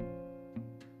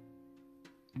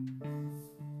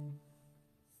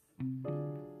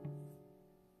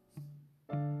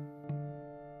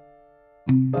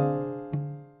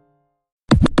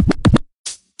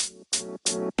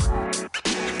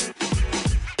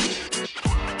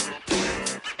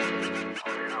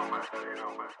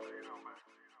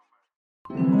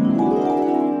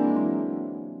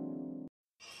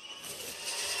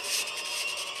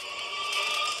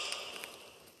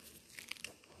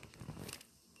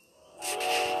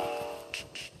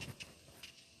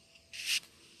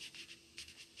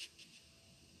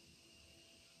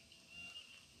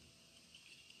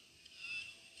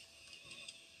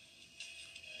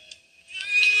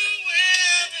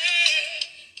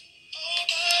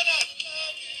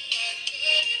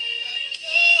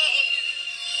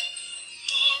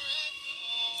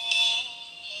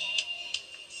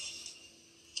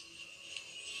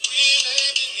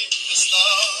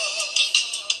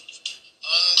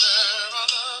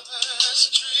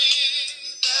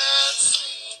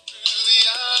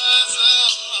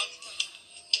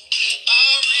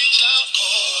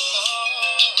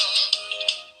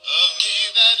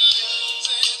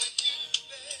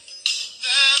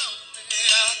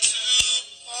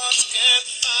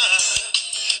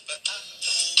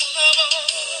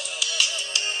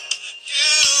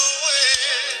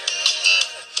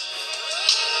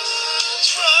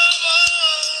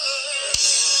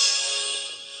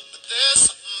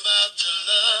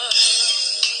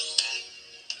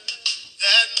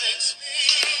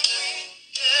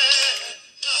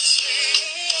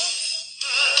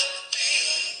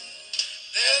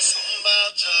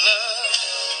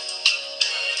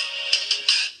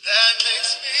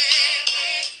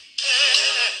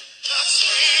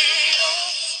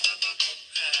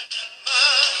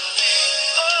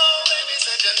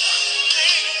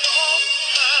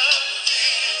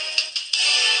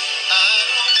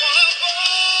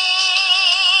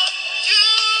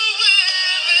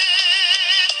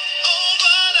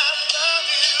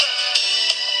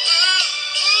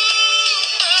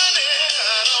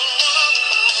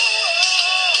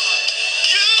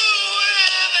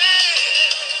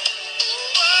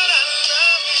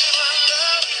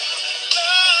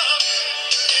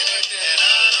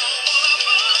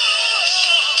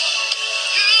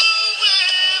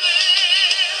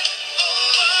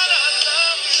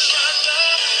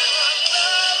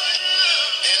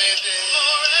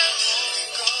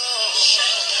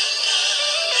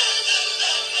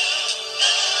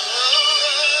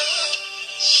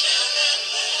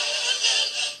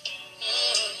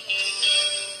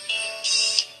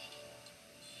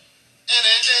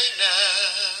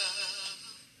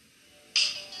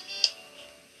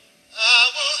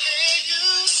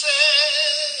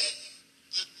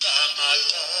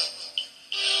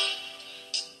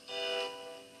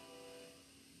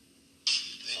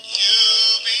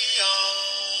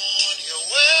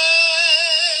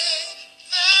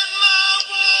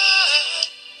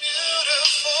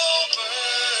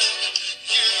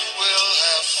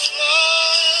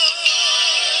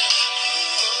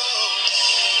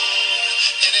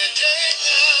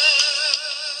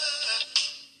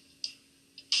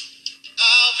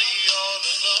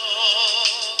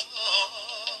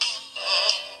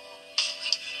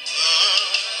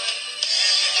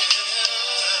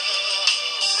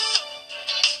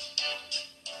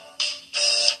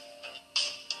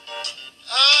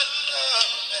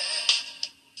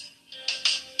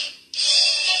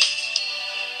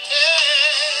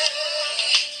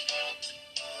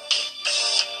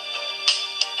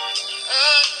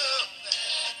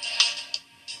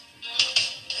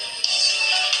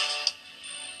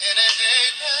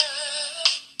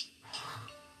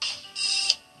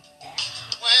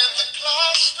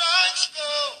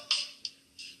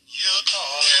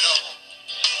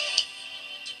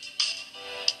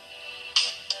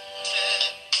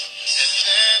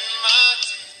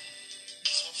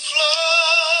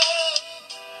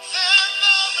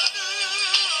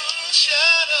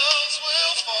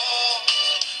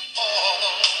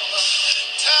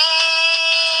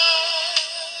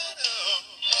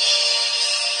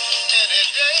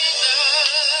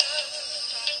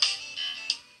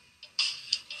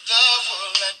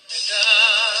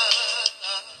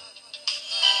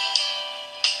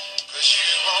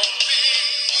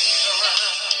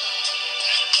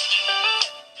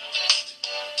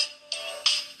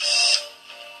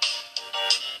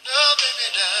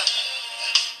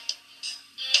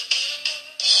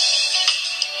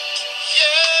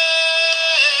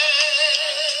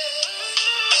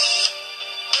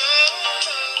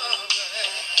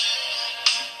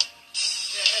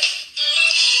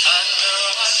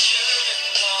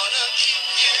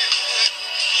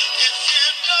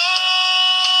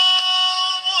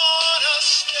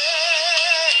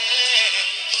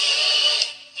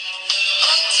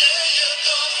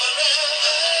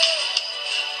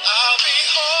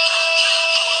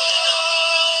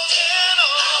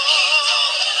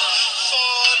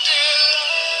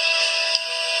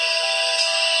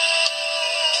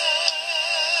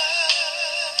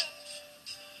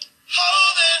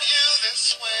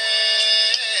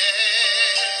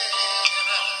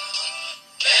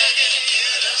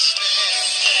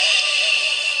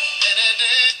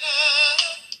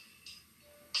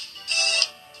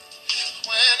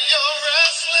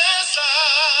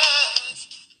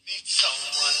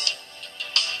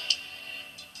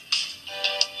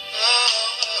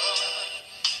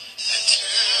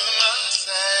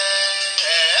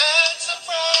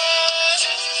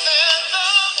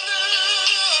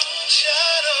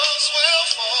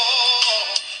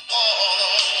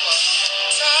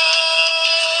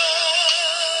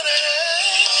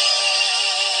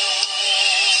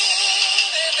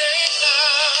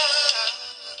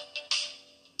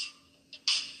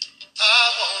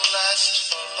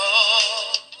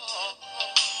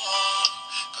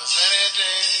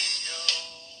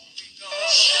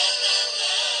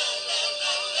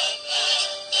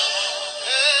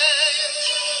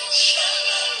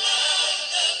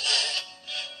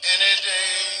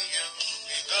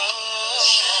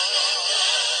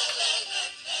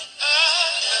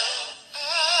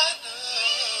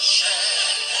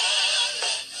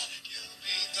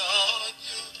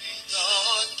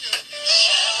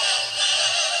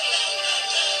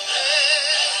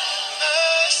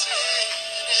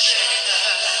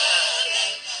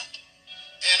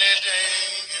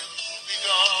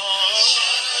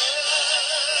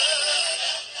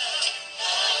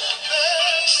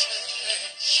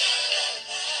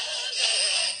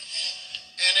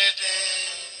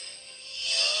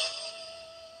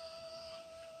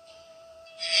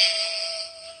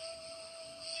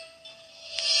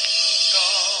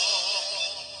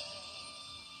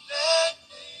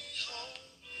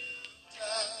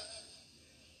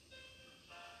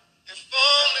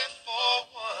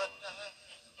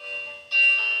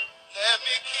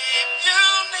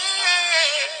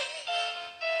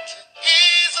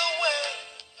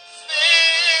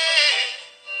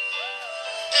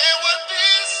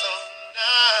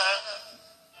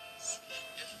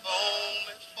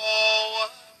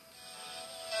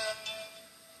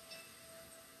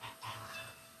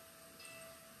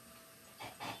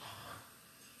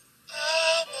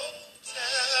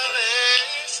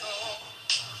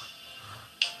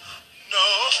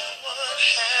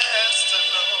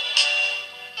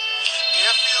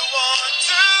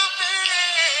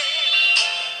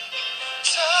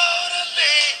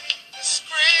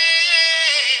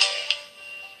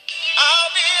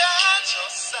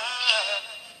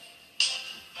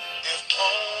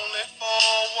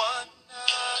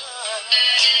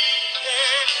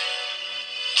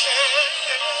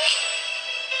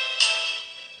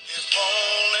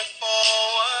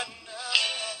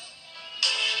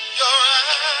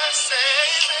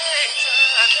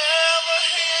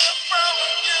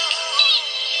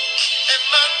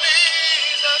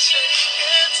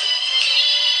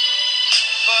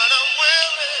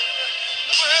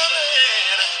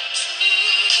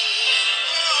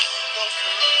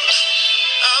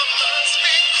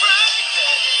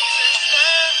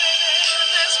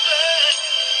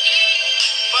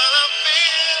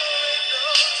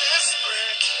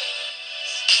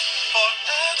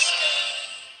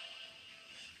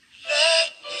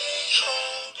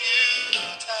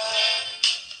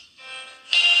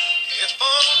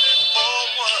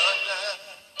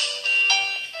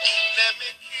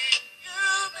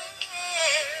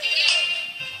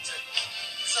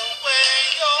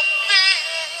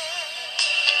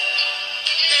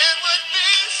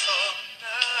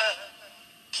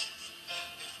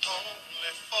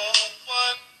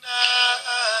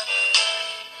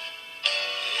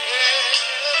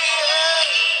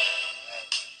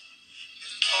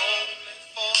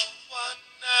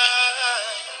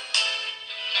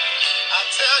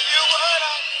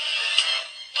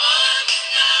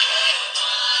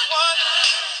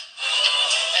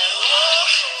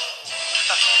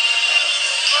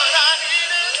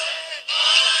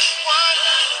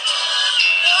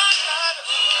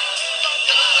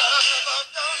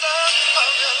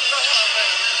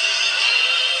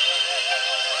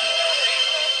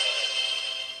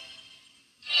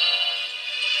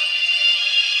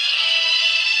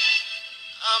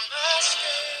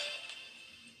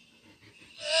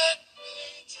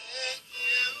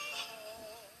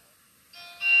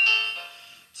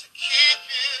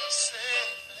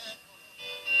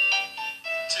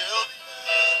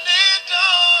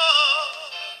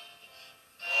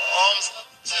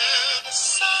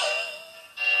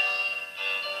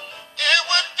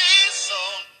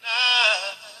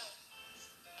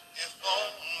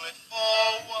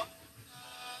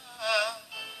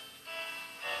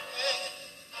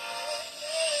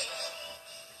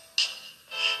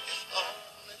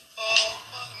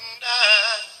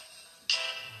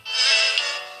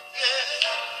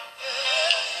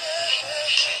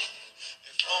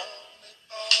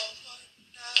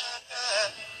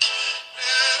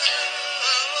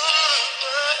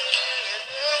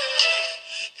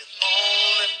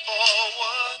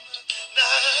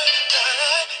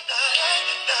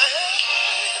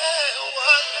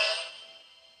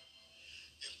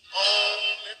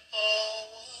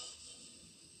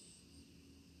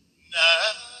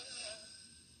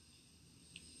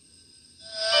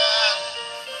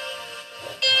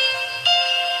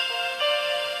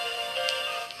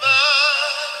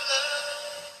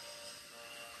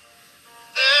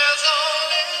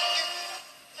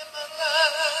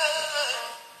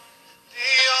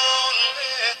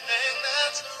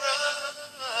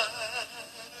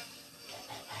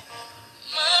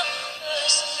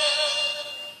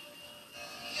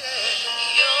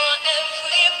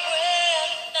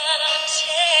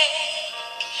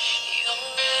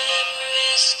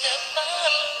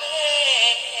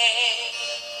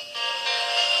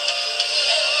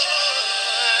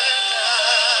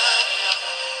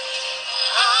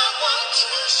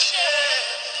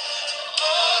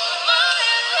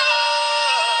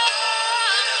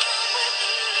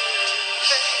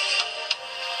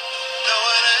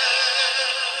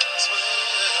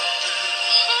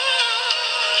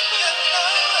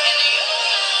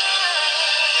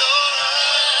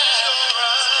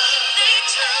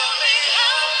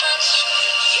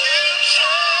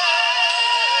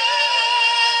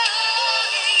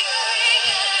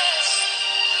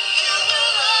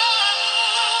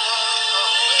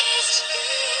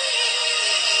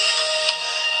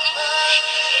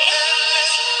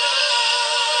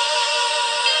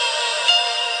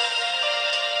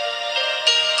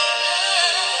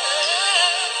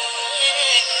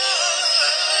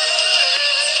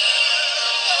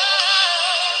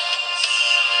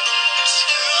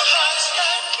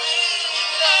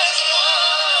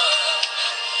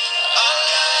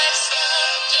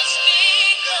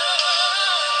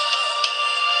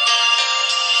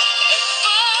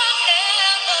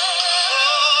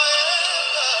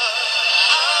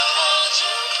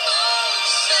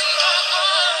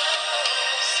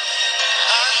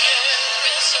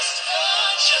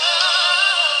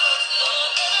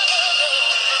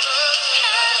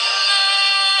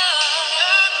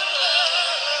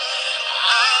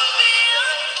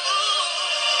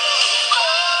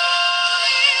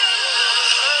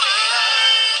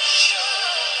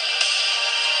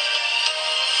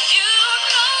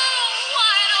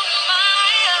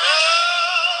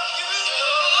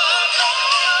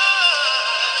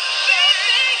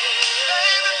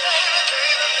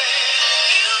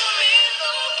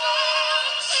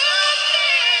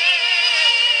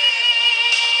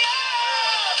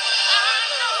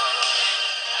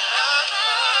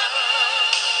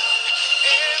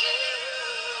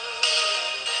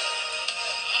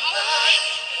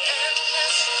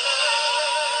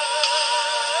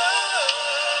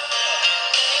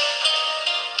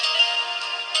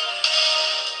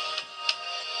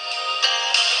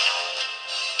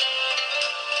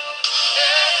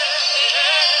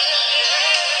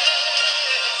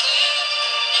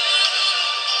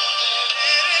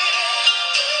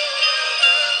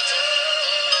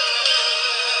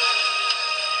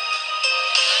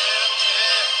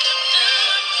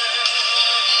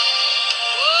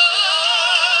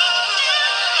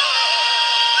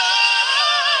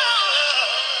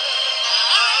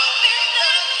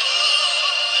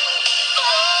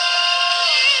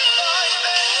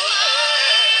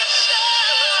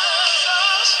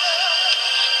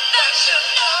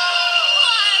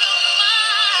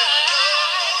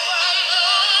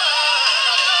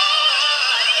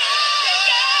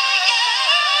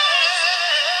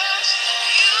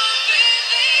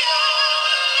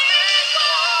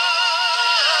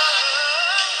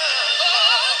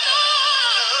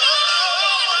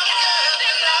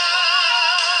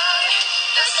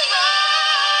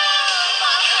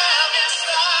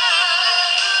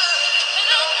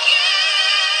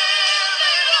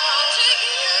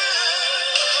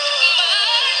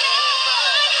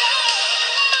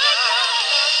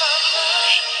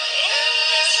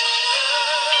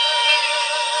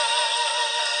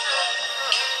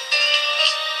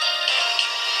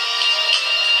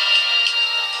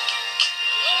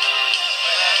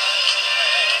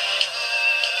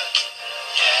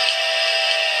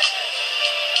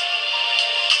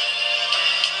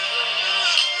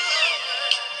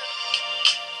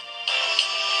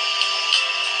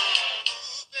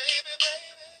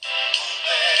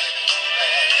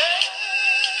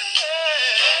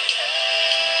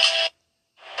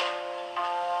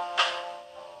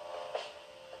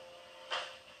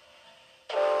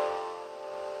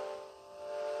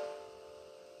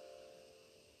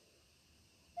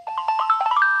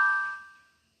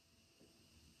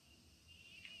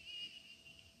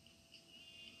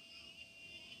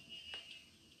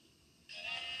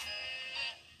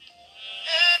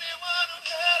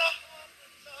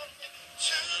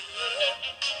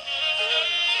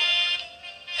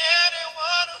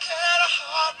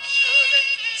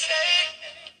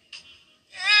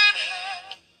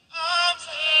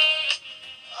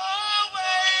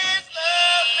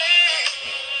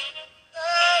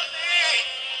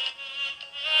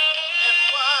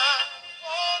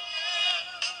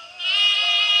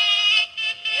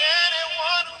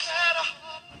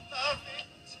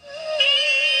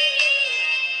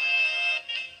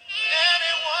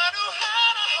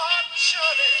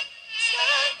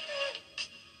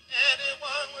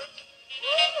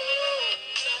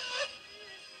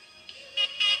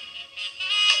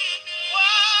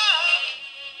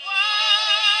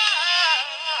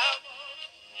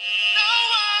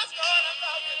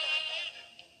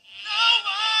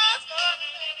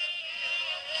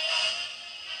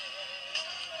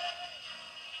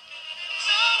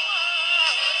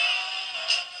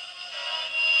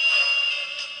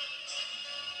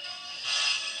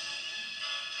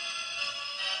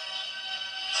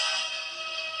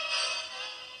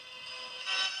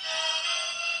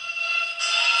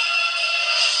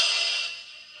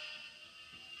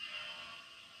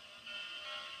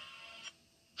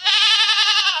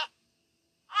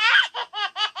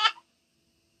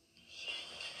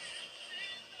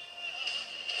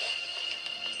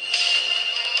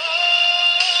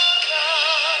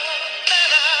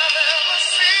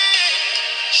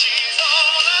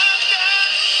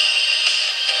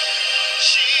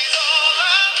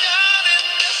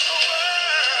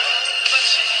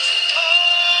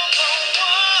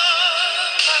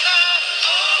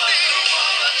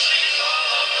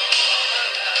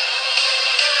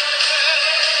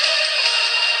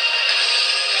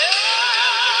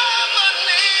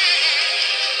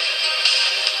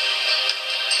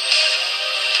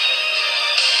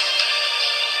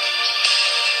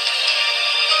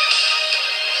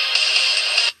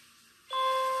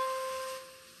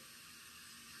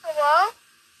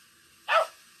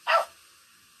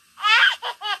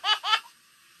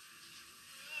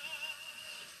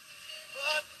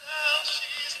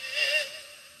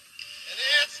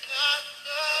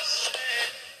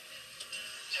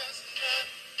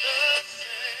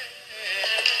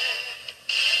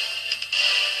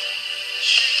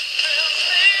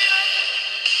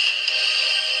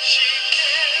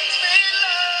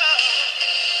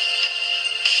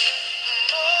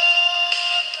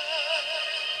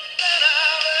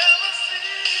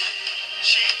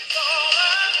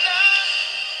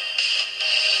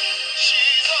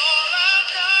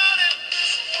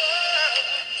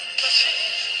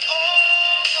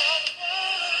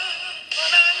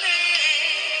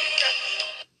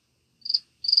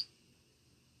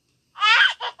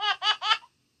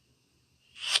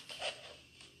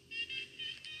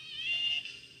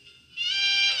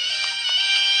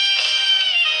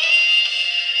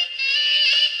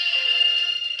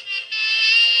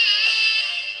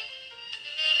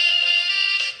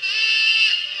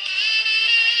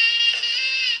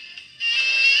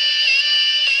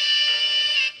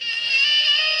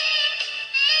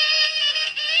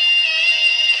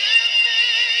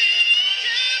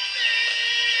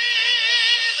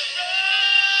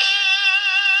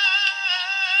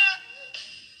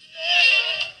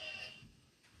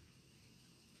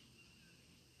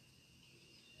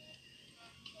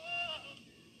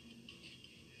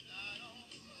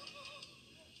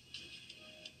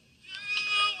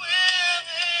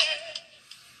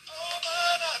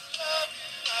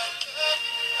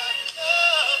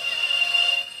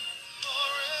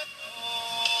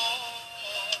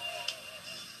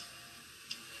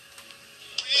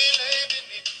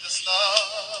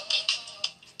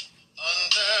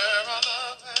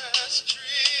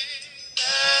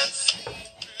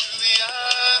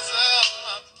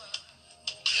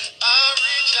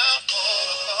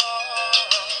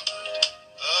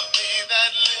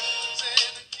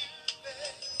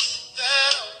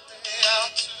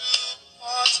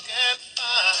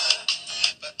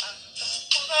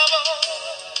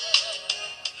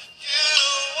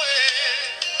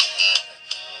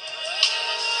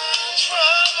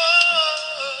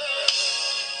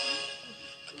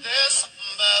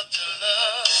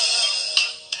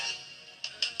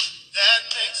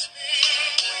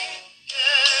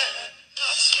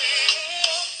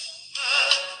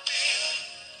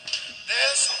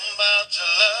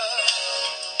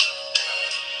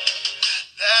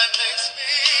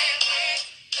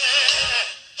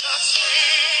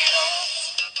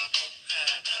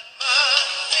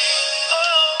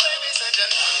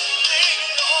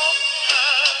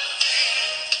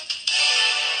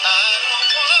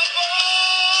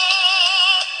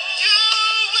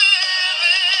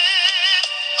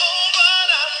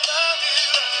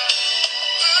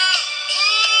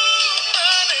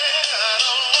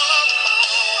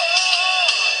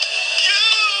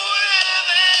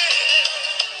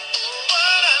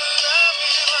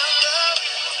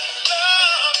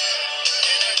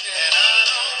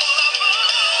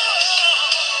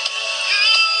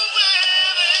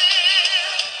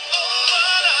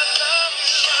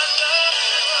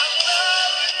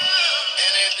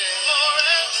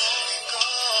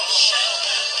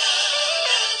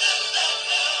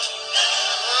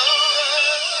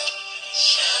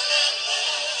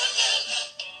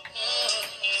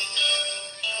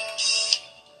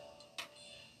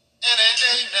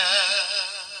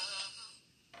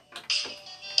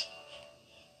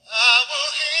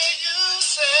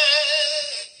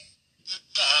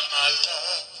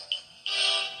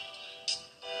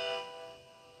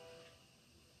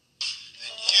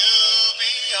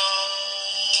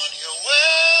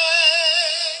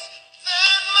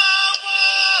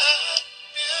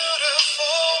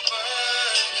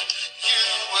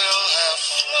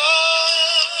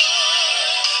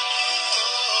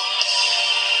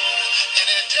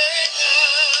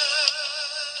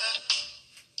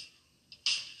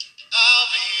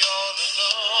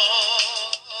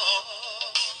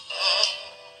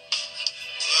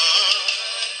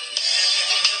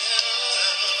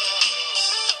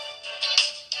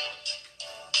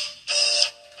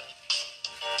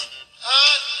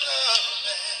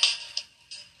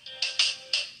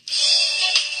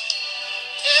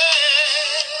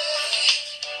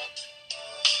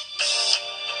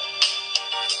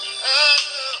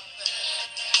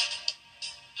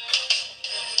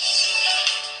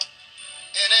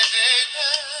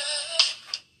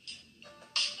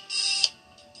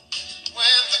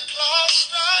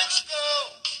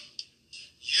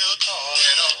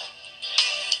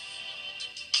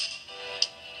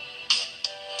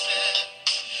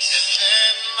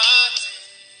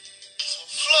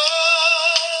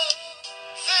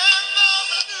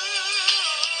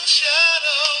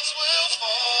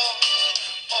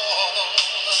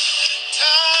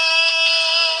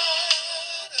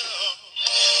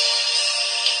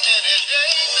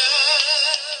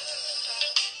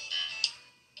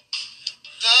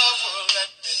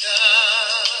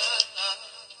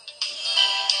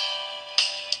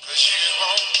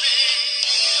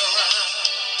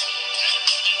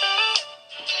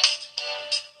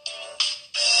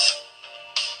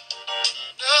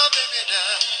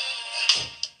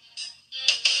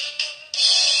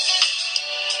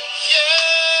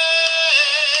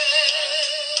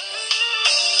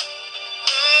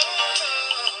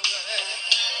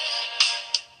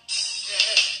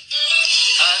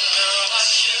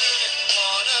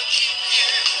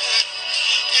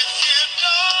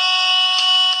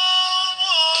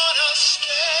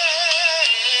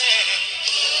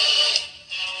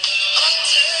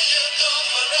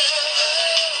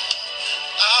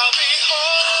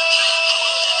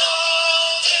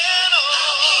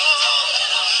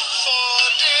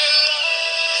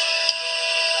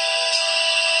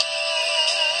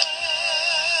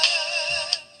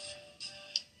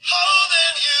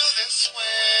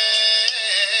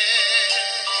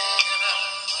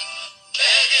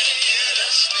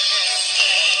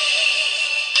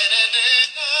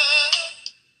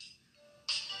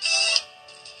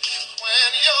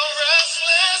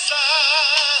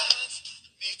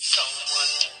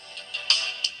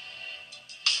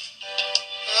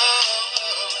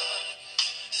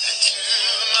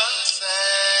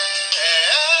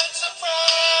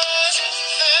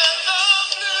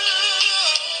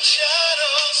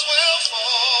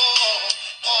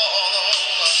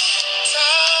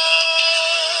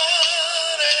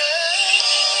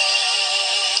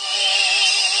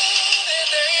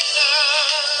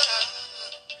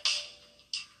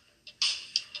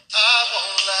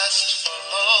 for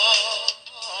all.